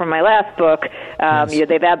you know from my last book,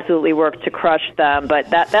 they've absolutely worked to crush them. But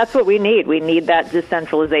that's what we need. We need that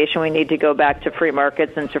decentralization. We need to go back to free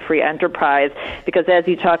markets and to free enterprise. Because as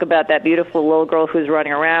you talk about that beautiful little girl who's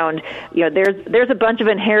running around, there's a bunch of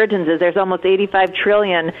inheritances. There's almost $85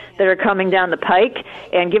 trillion that are coming down the pike.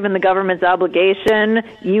 And given the government's obligation,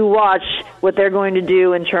 you watch what they're going to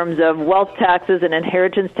do in terms of wealth taxes and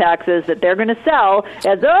inheritance taxes that they're going to sell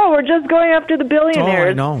as, we're just going after the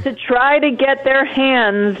billionaires to try to get their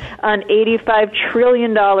hands on $85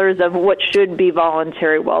 trillion of what should be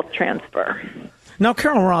voluntary wealth transfer. Now,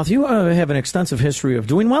 Carol Roth, you have an extensive history of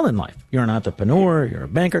doing well in life. You're an entrepreneur. You're a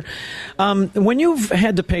banker. When you've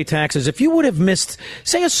had to pay taxes, if you would have missed,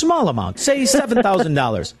 say, a small amount, say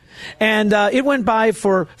 $7,000, and it went by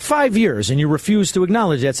for 5 years and you refused to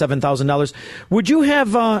acknowledge that $7,000, would you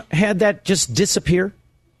have had that just disappear?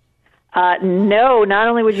 No, not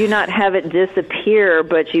only would you not have it disappear,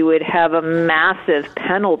 but you would have a massive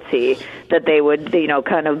penalty that they would,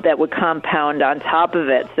 that would compound on top of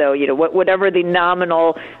it. So, whatever the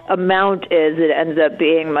nominal amount is, it ends up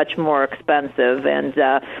being much more expensive. And,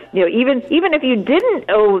 even if you didn't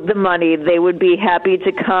owe the money, they would be happy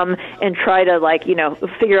to come and try to,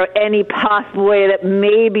 figure out any possible way that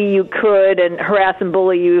maybe you could and harass and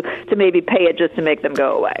bully you to maybe pay it just to make them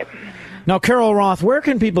go away. Now, Carol Roth, where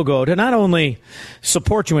can people go to not only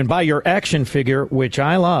support you and buy your action figure, which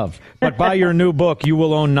I love, but buy your new book, You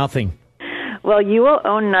Will Own Nothing? Well, You Will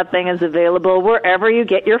Own Nothing is available wherever you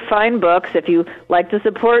get your fine books. If you like to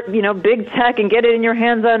support, big tech and get it in your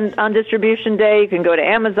hands on distribution day, you can go to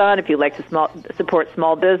Amazon. If you like to support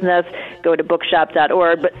small business, go to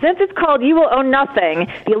bookshop.org. But since it's called You Will Own Nothing,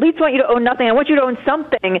 the elites want you to own nothing. I want you to own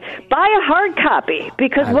something. Buy a hard copy,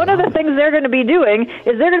 because one of the things they're going to be doing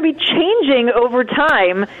is they're going to be changing over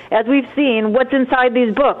time, as we've seen, what's inside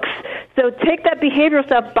these books. So take that behavioral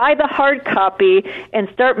stuff, buy the hard copy, and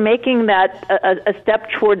start making that a step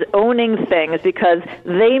towards owning things, because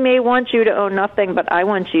they may want you to own nothing, but I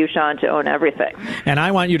want you, Sean, to own everything. And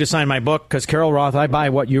I want you to sign my book, because Carol Roth, I buy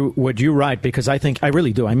what you write, because I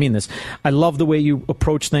really do. I mean this. I love the way you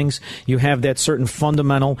approach things. You have that certain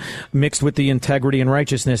fundamental mixed with the integrity and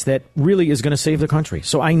righteousness that really is going to save the country.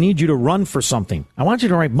 So I need you to run for something. I want you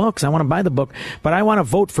to write books. I want to buy the book, but I want to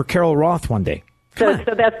vote for Carol Roth one day. So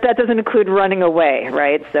that doesn't include running away,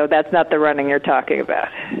 right? So that's not the running you're talking about.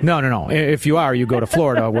 No. If you are, you go to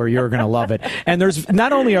Florida where you're going to love it. And there's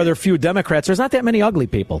not only are there few Democrats, there's not that many ugly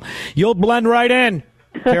people. You'll blend right in.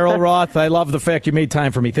 Carol Roth, I love the fact you made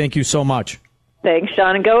time for me. Thank you so much. Thanks,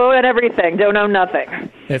 Sean. And go own everything. Don't own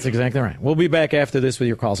nothing. That's exactly right. We'll be back after this with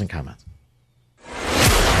your calls and comments.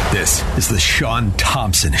 This is the Sean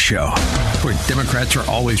Thompson Show, where Democrats are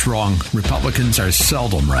always wrong, Republicans are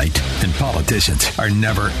seldom right, and politicians are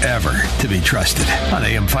never, ever to be trusted. On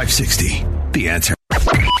AM 560, The Answer.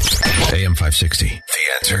 AM 560,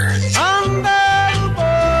 The Answer.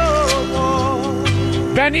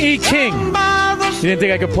 Ben E. King. You didn't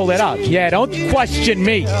think I could pull that out? Yeah, don't question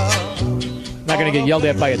me. I'm not going to get yelled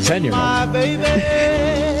at by a 10-year-old.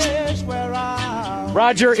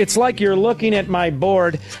 Roger, it's like you're looking at my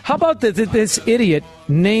board. How about this idiot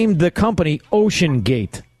named the company Ocean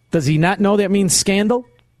Gate? Does he not know that means scandal?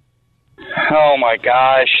 Oh, my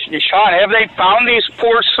gosh. Sean, have they found these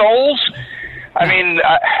poor souls? I mean,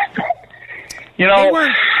 You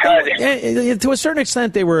know, to a certain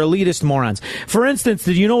extent, they were elitist morons. For instance,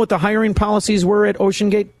 did you know what the hiring policies were at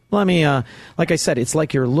OceanGate? Let me, like I said, it's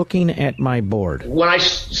like you're looking at my board. When I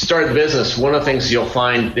started the business, one of the things you'll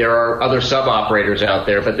find, there are other sub-operators out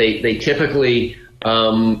there, but they typically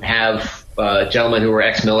have gentlemen who are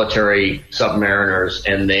ex-military submariners,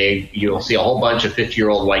 and you'll see a whole bunch of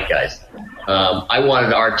 50-year-old white guys. I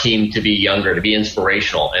wanted our team to be younger, to be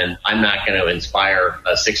inspirational, and I'm not going to inspire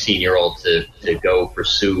a 16-year-old to go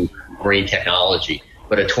pursue marine technology.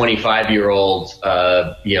 But a 25-year-old,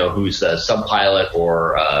 who's a sub-pilot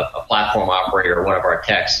or a platform operator or one of our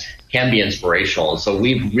techs can be inspirational. And so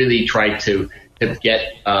we've really tried to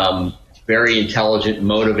get very intelligent,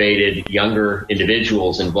 motivated, younger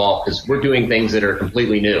individuals involved because we're doing things that are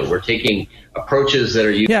completely new. We're taking approaches that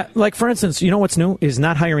are... Yeah, like for instance, you know what's new is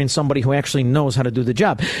not hiring somebody who actually knows how to do the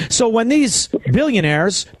job. So when these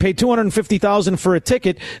billionaires paid $250,000 for a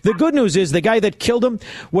ticket, the good news is the guy that killed him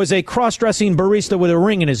was a cross-dressing barista with a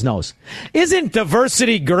ring in his nose. Isn't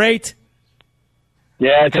diversity great?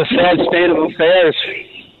 Yeah, it's a sad state of affairs.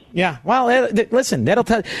 Yeah, well, listen,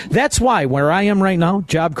 that's why where I am right now,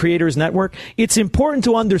 Job Creators Network, it's important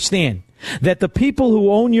to understand that the people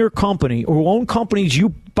who own your company or who own companies you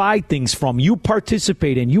buy things from, you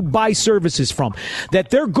participate in, you buy services from, that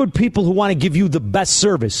they're good people who want to give you the best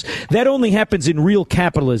service. That only happens in real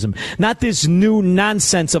capitalism, not this new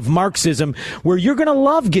nonsense of Marxism where you're going to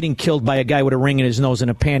love getting killed by a guy with a ring in his nose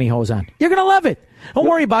and a pantyhose on. You're going to love it. Don't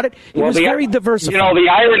worry about it. It was very diversified. You know, the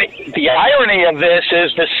irony of this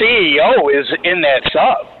is the CEO is in that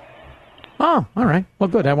sub. Oh, all right. Well,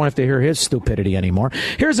 good. I won't have to hear his stupidity anymore.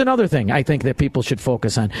 Here's another thing I think that people should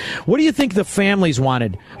focus on. What do you think the families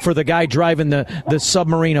wanted for the guy driving the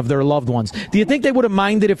submarine of their loved ones? Do you think they would have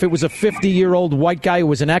minded if it was a 50-year-old white guy who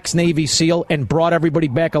was an ex-Navy SEAL and brought everybody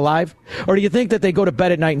back alive? Or do you think that they go to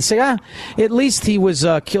bed at night and say, at least he was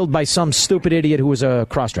killed by some stupid idiot who was a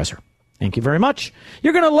cross-dresser? Thank you very much.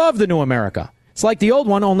 You're going to love the new America. It's like the old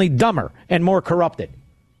one, only dumber and more corrupted.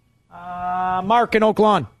 Mark in Oak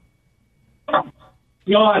Lawn.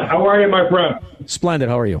 John, how are you, my friend? Splendid.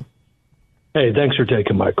 How are you? Hey, thanks for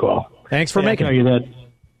taking my call. Thanks for making it.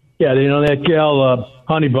 That gal,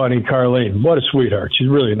 Honey Bunny Carlene, what a sweetheart. She's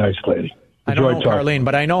really a nice lady. I don't know Carlene,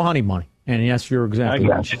 but I know Honey Bunny. And yes, you're exactly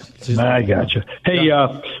right. I got you. Hey,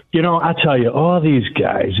 I tell you, all these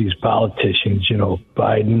guys, these politicians,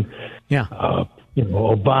 Biden,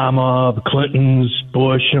 Obama, the Clintons,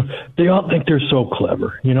 Bush, they all think they're so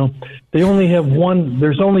clever. They only have one.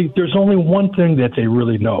 There's only one thing that they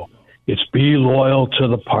really know. It's be loyal to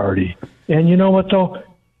the party. And you know what though?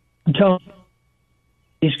 I'm telling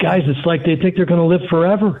these guys, it's like they think they're going to live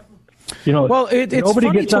forever. Well, it's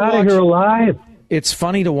nobody gets out of here alive. It's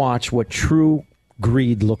funny to watch what true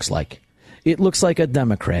greed looks like. It looks like a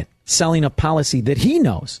Democrat selling a policy that he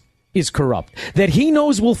knows is corrupt, that he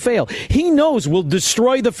knows will fail. He knows will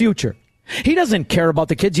destroy the future. He doesn't care about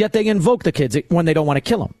the kids, yet they invoke the kids when they don't want to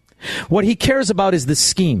kill them. What he cares about is the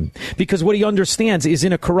scheme, because what he understands is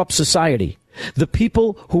in a corrupt society, the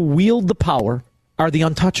people who wield the power are the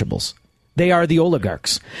untouchables. They are the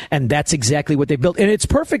oligarchs. And that's exactly what they built. And it's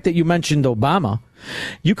perfect that you mentioned Obama.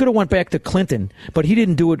 You could have went back to Clinton, but he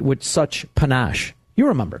didn't do it with such panache. You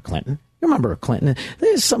remember Clinton.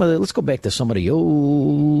 Let's go back to some of the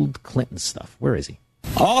old Clinton stuff. Where is he?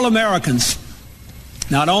 All Americans,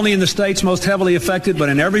 not only in the states most heavily affected, but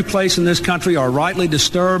in every place in this country, are rightly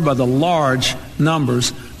disturbed by the large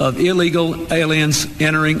numbers of illegal aliens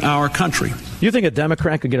entering our country. You think a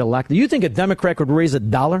Democrat could get elected? You think a Democrat could raise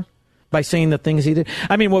 $1 by saying the things he did?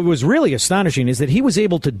 I mean, what was really astonishing is that he was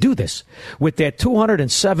able to do this with that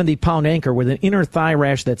 270-pound anchor with an inner thigh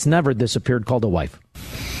rash that's never disappeared called a wife.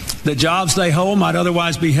 The jobs they hold might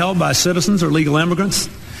otherwise be held by citizens or legal immigrants.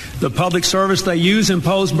 The public service they use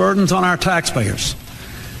impose burdens on our taxpayers.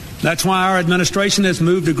 That's why our administration has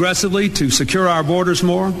moved aggressively to secure our borders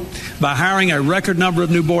more, by hiring a record number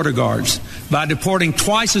of new border guards, by deporting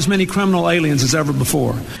twice as many criminal aliens as ever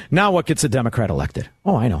before. Now what gets a Democrat elected?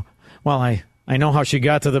 Oh, I know. Well, I know how she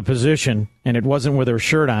got to the position, and it wasn't with her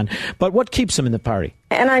shirt on. But what keeps him in the party?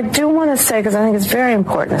 And I do want to say, because I think it's very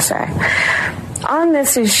important to say, on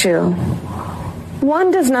this issue, one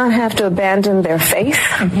does not have to abandon their faith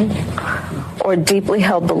or deeply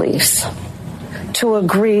held beliefs to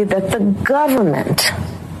agree that the government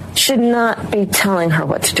should not be telling her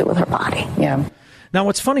what to do with her body. Yeah. Now,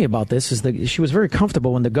 what's funny about this is that she was very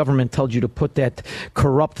comfortable when the government told you to put that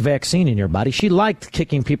corrupt vaccine in your body. She liked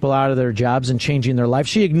kicking people out of their jobs and changing their life.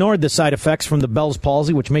 She ignored the side effects from the Bell's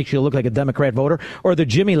palsy, which makes you look like a Democrat voter, or the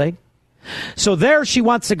Jimmy leg. So there she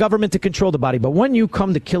wants the government to control the body. But when you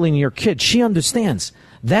come to killing your kid, she understands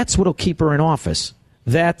That's what'll keep her in office.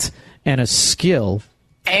 That and a skill.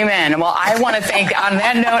 Amen. Well, I want to thank, on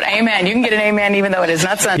that note, amen. You can get an amen even though it is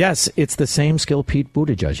not Sunday. Yes, it's the same skill Pete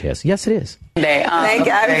Buttigieg has. Yes, it is. Thank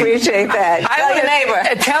you. I appreciate that. Tell your neighbor.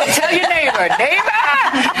 Tell your neighbor. Neighbor!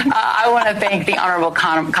 I want to thank the Honorable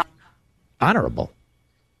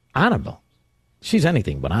Honorable. She's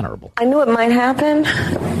anything but honorable. I knew it might happen.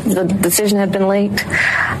 The decision had been leaked.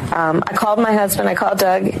 I called my husband. I called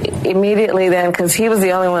Doug immediately then because he was the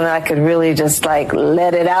only one that I could really just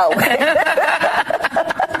let it out.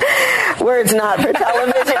 Words not for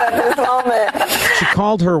television at this moment. She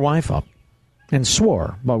called her wife up and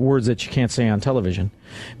swore about words that you can't say on television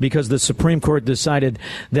because the Supreme Court decided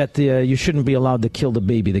that you shouldn't be allowed to kill the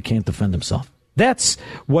baby that can't defend himself. That's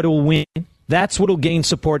what will win. That's what will gain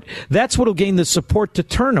support. That's what will gain the support to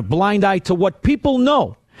turn a blind eye to what people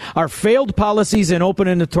know are failed policies and open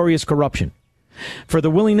and notorious corruption. For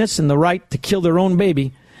the willingness and the right to kill their own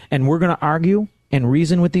baby, and we're going to argue and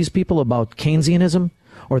reason with these people about Keynesianism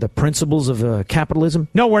or the principles of capitalism?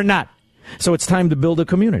 No, we're not. So it's time to build a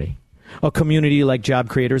community like Job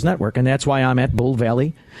Creators Network. And that's why I'm at Bull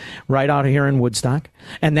Valley, right out here in Woodstock.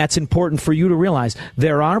 And that's important for you to realize.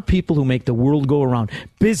 There are people who make the world go around.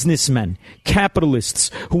 Businessmen,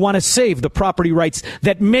 capitalists who want to save the property rights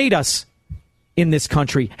that made us in this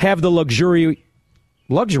country have the luxury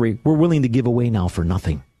we're willing to give away now for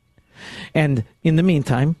nothing. And in the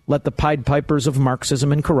meantime, let the Pied Pipers of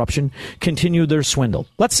Marxism and corruption continue their swindle.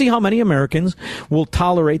 Let's see how many Americans will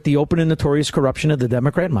tolerate the open and notorious corruption of the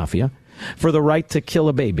Democrat mafia for the right to kill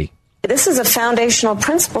a baby. This is a foundational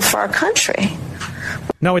principle for our country.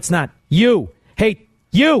 No, it's not. You,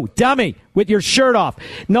 dummy, with your shirt off.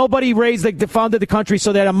 Nobody founded the country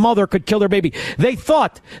so that a mother could kill their baby. They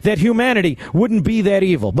thought that humanity wouldn't be that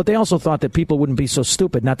evil, but they also thought that people wouldn't be so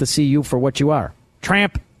stupid not to see you for what you are.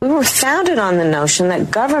 Tramp. We were founded on the notion that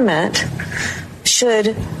government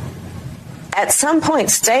should, at some point,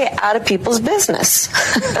 stay out of people's business.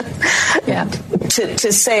 Yeah.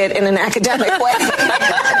 To say it in an academic way.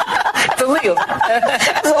 It's illegal.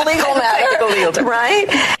 It's a legal matter.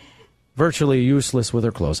 Right? Virtually useless with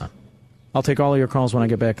her clothes on. I'll take all of your calls when I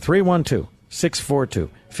get back.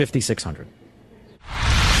 312-642-5600.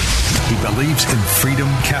 He believes in freedom,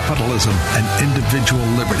 capitalism, and individual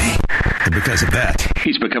liberty. And because of that,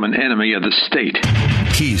 he's become an enemy of the state.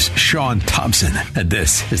 He's Sean Thompson, and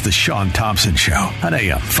this is the Sean Thompson Show on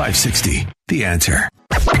AM 560. The Answer.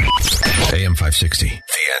 AM 560.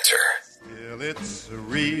 The Answer. Well, it's a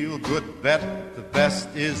real good bet. The best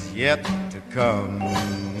is yet to come.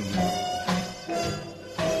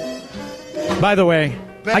 By the way,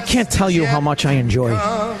 I can't tell you how much I enjoy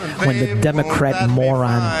when the Democrat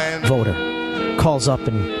moron voter calls up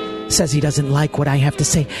and says he doesn't like what I have to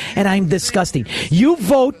say, and I'm disgusting. You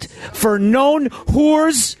vote for known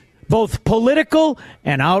whores, both political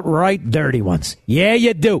and outright dirty ones. Yeah,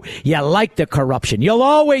 you do. You like the corruption. You'll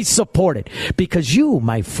always support it because you,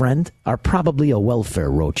 my friend, are probably a welfare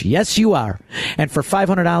roach. Yes, you are. And for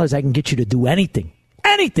 $500, I can get you to do anything.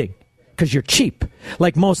 Anything. Because you're cheap,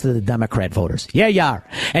 like most of the Democrat voters. Yeah, you are.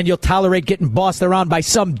 And you'll tolerate getting bossed around by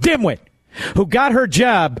some dimwit who got her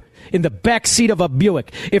job in the back seat of a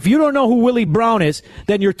Buick. If you don't know who Willie Brown is,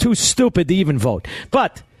 then you're too stupid to even vote.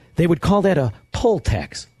 But they would call that a poll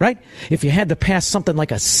tax, right? If you had to pass something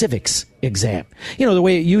like a civics exam. You know, the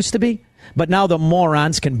way it used to be? But now the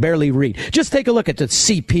morons can barely read. Just take a look at the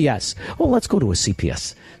CPS. Oh, let's go to a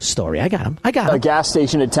CPS story. I got him. A gas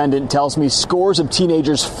station attendant tells me scores of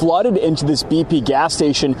teenagers flooded into this BP gas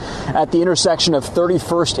station at the intersection of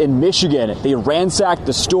 31st and Michigan. They ransacked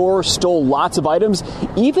the store, stole lots of items,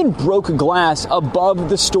 even broke glass above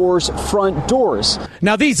the store's front doors.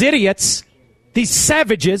 Now, these idiots, these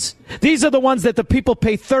savages, these are the ones that the people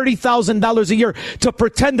pay $30,000 a year to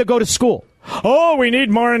pretend to go to school. Oh, we need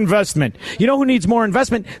more investment. You know who needs more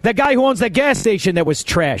investment? The guy who owns that gas station that was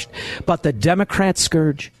trashed. But the Democrat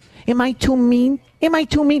scourge. Am I too mean? Am I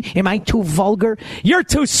too mean? Am I too vulgar? You're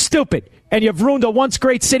too stupid. And you've ruined a once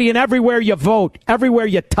great city, and everywhere you vote, everywhere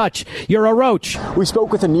you touch, you're a roach. We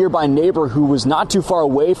spoke with a nearby neighbor who was not too far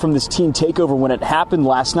away from this teen takeover when it happened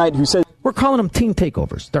last night, who said, we're calling them teen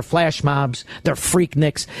takeovers. They're flash mobs. They're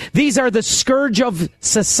freakniks. These are the scourge of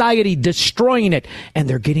society, destroying it. And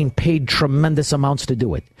they're getting paid tremendous amounts to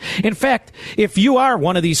do it. In fact, if you are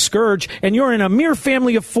one of these scourge and you're in a mere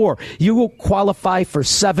family of four, you will qualify for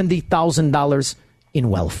 $70,000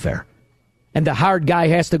 in welfare. And the hard guy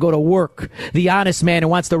has to go to work. The honest man who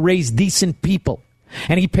wants to raise decent people.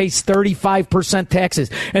 And he pays 35%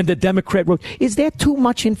 taxes. And the Democrat wrote, is that too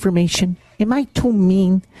much information? Am I too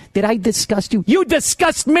mean? Did I disgust you? You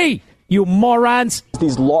disgust me! You morons.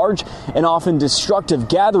 These large and often destructive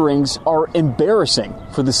gatherings are embarrassing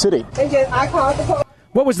for the city.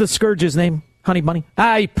 What was the scourge's name? Honey Bunny?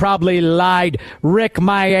 I probably lied. Rick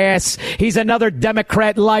my ass. He's another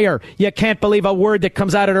Democrat liar. You can't believe a word that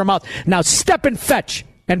comes out of their mouth. Now step and fetch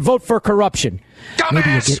and vote for corruption.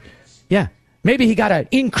 Dumbass! Maybe he got an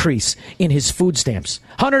increase in his food stamps.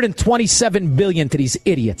 $127 billion to these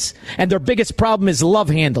idiots. And their biggest problem is love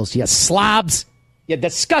handles. You slobs. You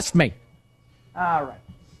disgust me. All right.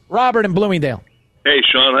 Robert in Bloomingdale. Hey,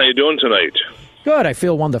 Sean, how you doing tonight? Good. I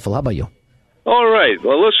feel wonderful. How about you? All right.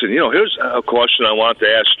 Well, listen, here's a question I want to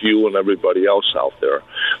ask you and everybody else out there.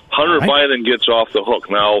 Hunter Biden gets off the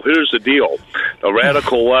hook. Now, here's the deal. The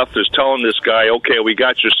radical left is telling this guy, okay, we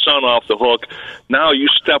got your son off the hook. Now you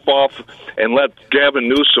step off and let Gavin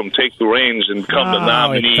Newsom take the reins and become the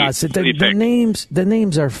nominee. The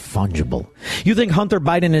names are fungible. You think Hunter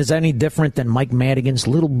Biden is any different than Mike Madigan's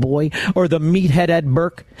little boy or the meathead Ed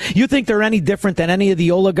Burke? You think they're any different than any of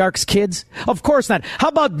the oligarchs' kids? Of course not. How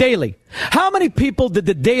about Daley? How many people did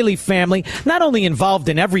the Daley family, not only involved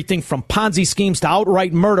in everything from Ponzi schemes to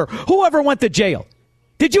outright murder, whoever went to jail?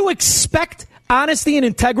 Did you expect honesty and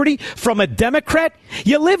integrity from a Democrat?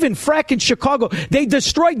 You live in fracking Chicago. They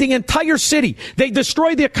destroyed the entire city. They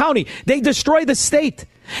destroyed the county. They destroyed the state.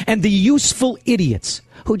 And the useful idiots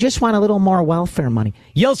who just want a little more welfare money,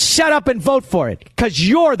 you'll shut up and vote for it because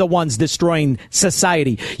you're the ones destroying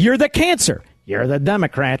society. You're the cancer. You're the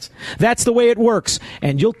Democrats. That's the way it works.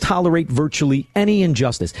 And you'll tolerate virtually any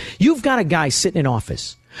injustice. You've got a guy sitting in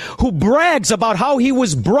office who brags about how he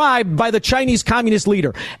was bribed by the Chinese communist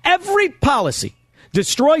leader. Every policy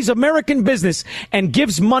destroys American business and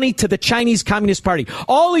gives money to the Chinese Communist Party.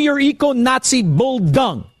 All of your eco-Nazi bull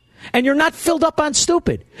dung. And you're not filled up on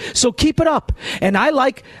stupid. So keep it up. And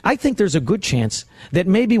I think there's a good chance that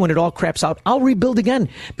maybe when it all craps out, I'll rebuild again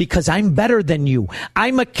because I'm better than you.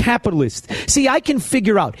 I'm a capitalist. See, I can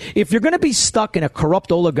figure out if you're going to be stuck in a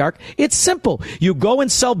corrupt oligarch, it's simple. You go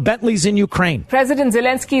and sell Bentleys in Ukraine. President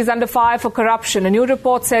Zelensky is under fire for corruption. A new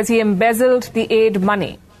report says he embezzled the aid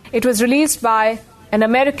money. It was released by an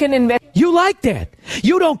American investor. You like that.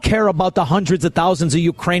 You don't care about the hundreds of thousands of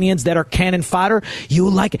Ukrainians that are cannon fodder. You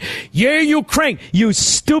like it. Yeah, Ukraine, you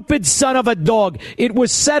stupid son of a dog. It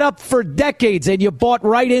was set up for decades and you bought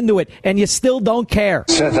right into it and you still don't care.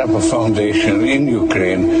 Set up a foundation in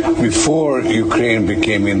Ukraine before Ukraine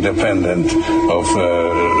became independent of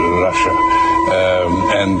Russia.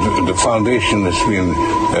 And the foundation has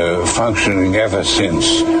been functioning ever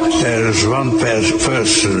since. There is one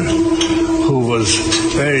person who was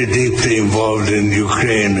very deeply involved in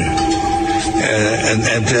Ukraine,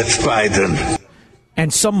 and that's Biden.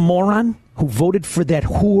 And some moron who voted for that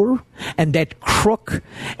whore and that crook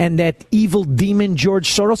and that evil demon George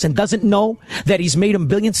Soros and doesn't know that he's made him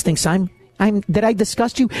billions thinks did I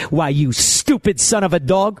disgust you? Why, you stupid son of a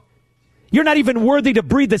dog. You're not even worthy to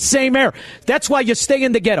breathe the same air. That's why you stay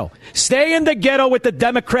in the ghetto. Stay in the ghetto with the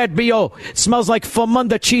Democrat B.O. It smells like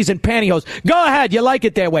Famunda cheese and pantyhose. Go ahead. You like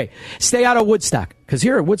it that way. Stay out of Woodstock. Because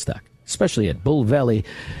here at Woodstock, especially at Bull Valley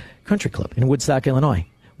Country Club in Woodstock, Illinois,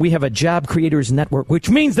 we have a job creators network, which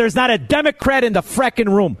means there's not a Democrat in the fracking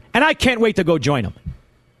room. And I can't wait to go join them.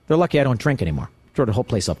 They're lucky I don't drink anymore. Throw the whole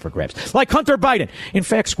place up for grabs. Like Hunter Biden. In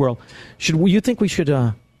fact, Squirrel, you think we should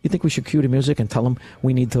cue the music and tell them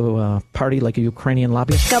we need to party like a Ukrainian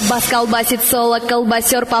lobbyist? Колбас колбасит соло,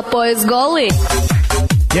 колбасер по пояс голый.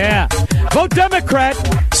 Yeah. Vote Democrat.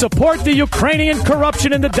 Support the Ukrainian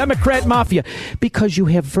corruption and the Democrat mafia because you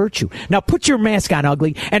have virtue. Now put your mask on,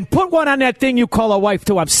 ugly, and put one on that thing you call a wife,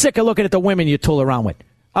 too. I'm sick of looking at the women you tool around with.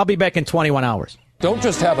 I'll be back in 21 hours. Don't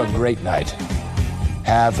just have a great night.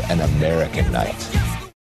 Have an American night.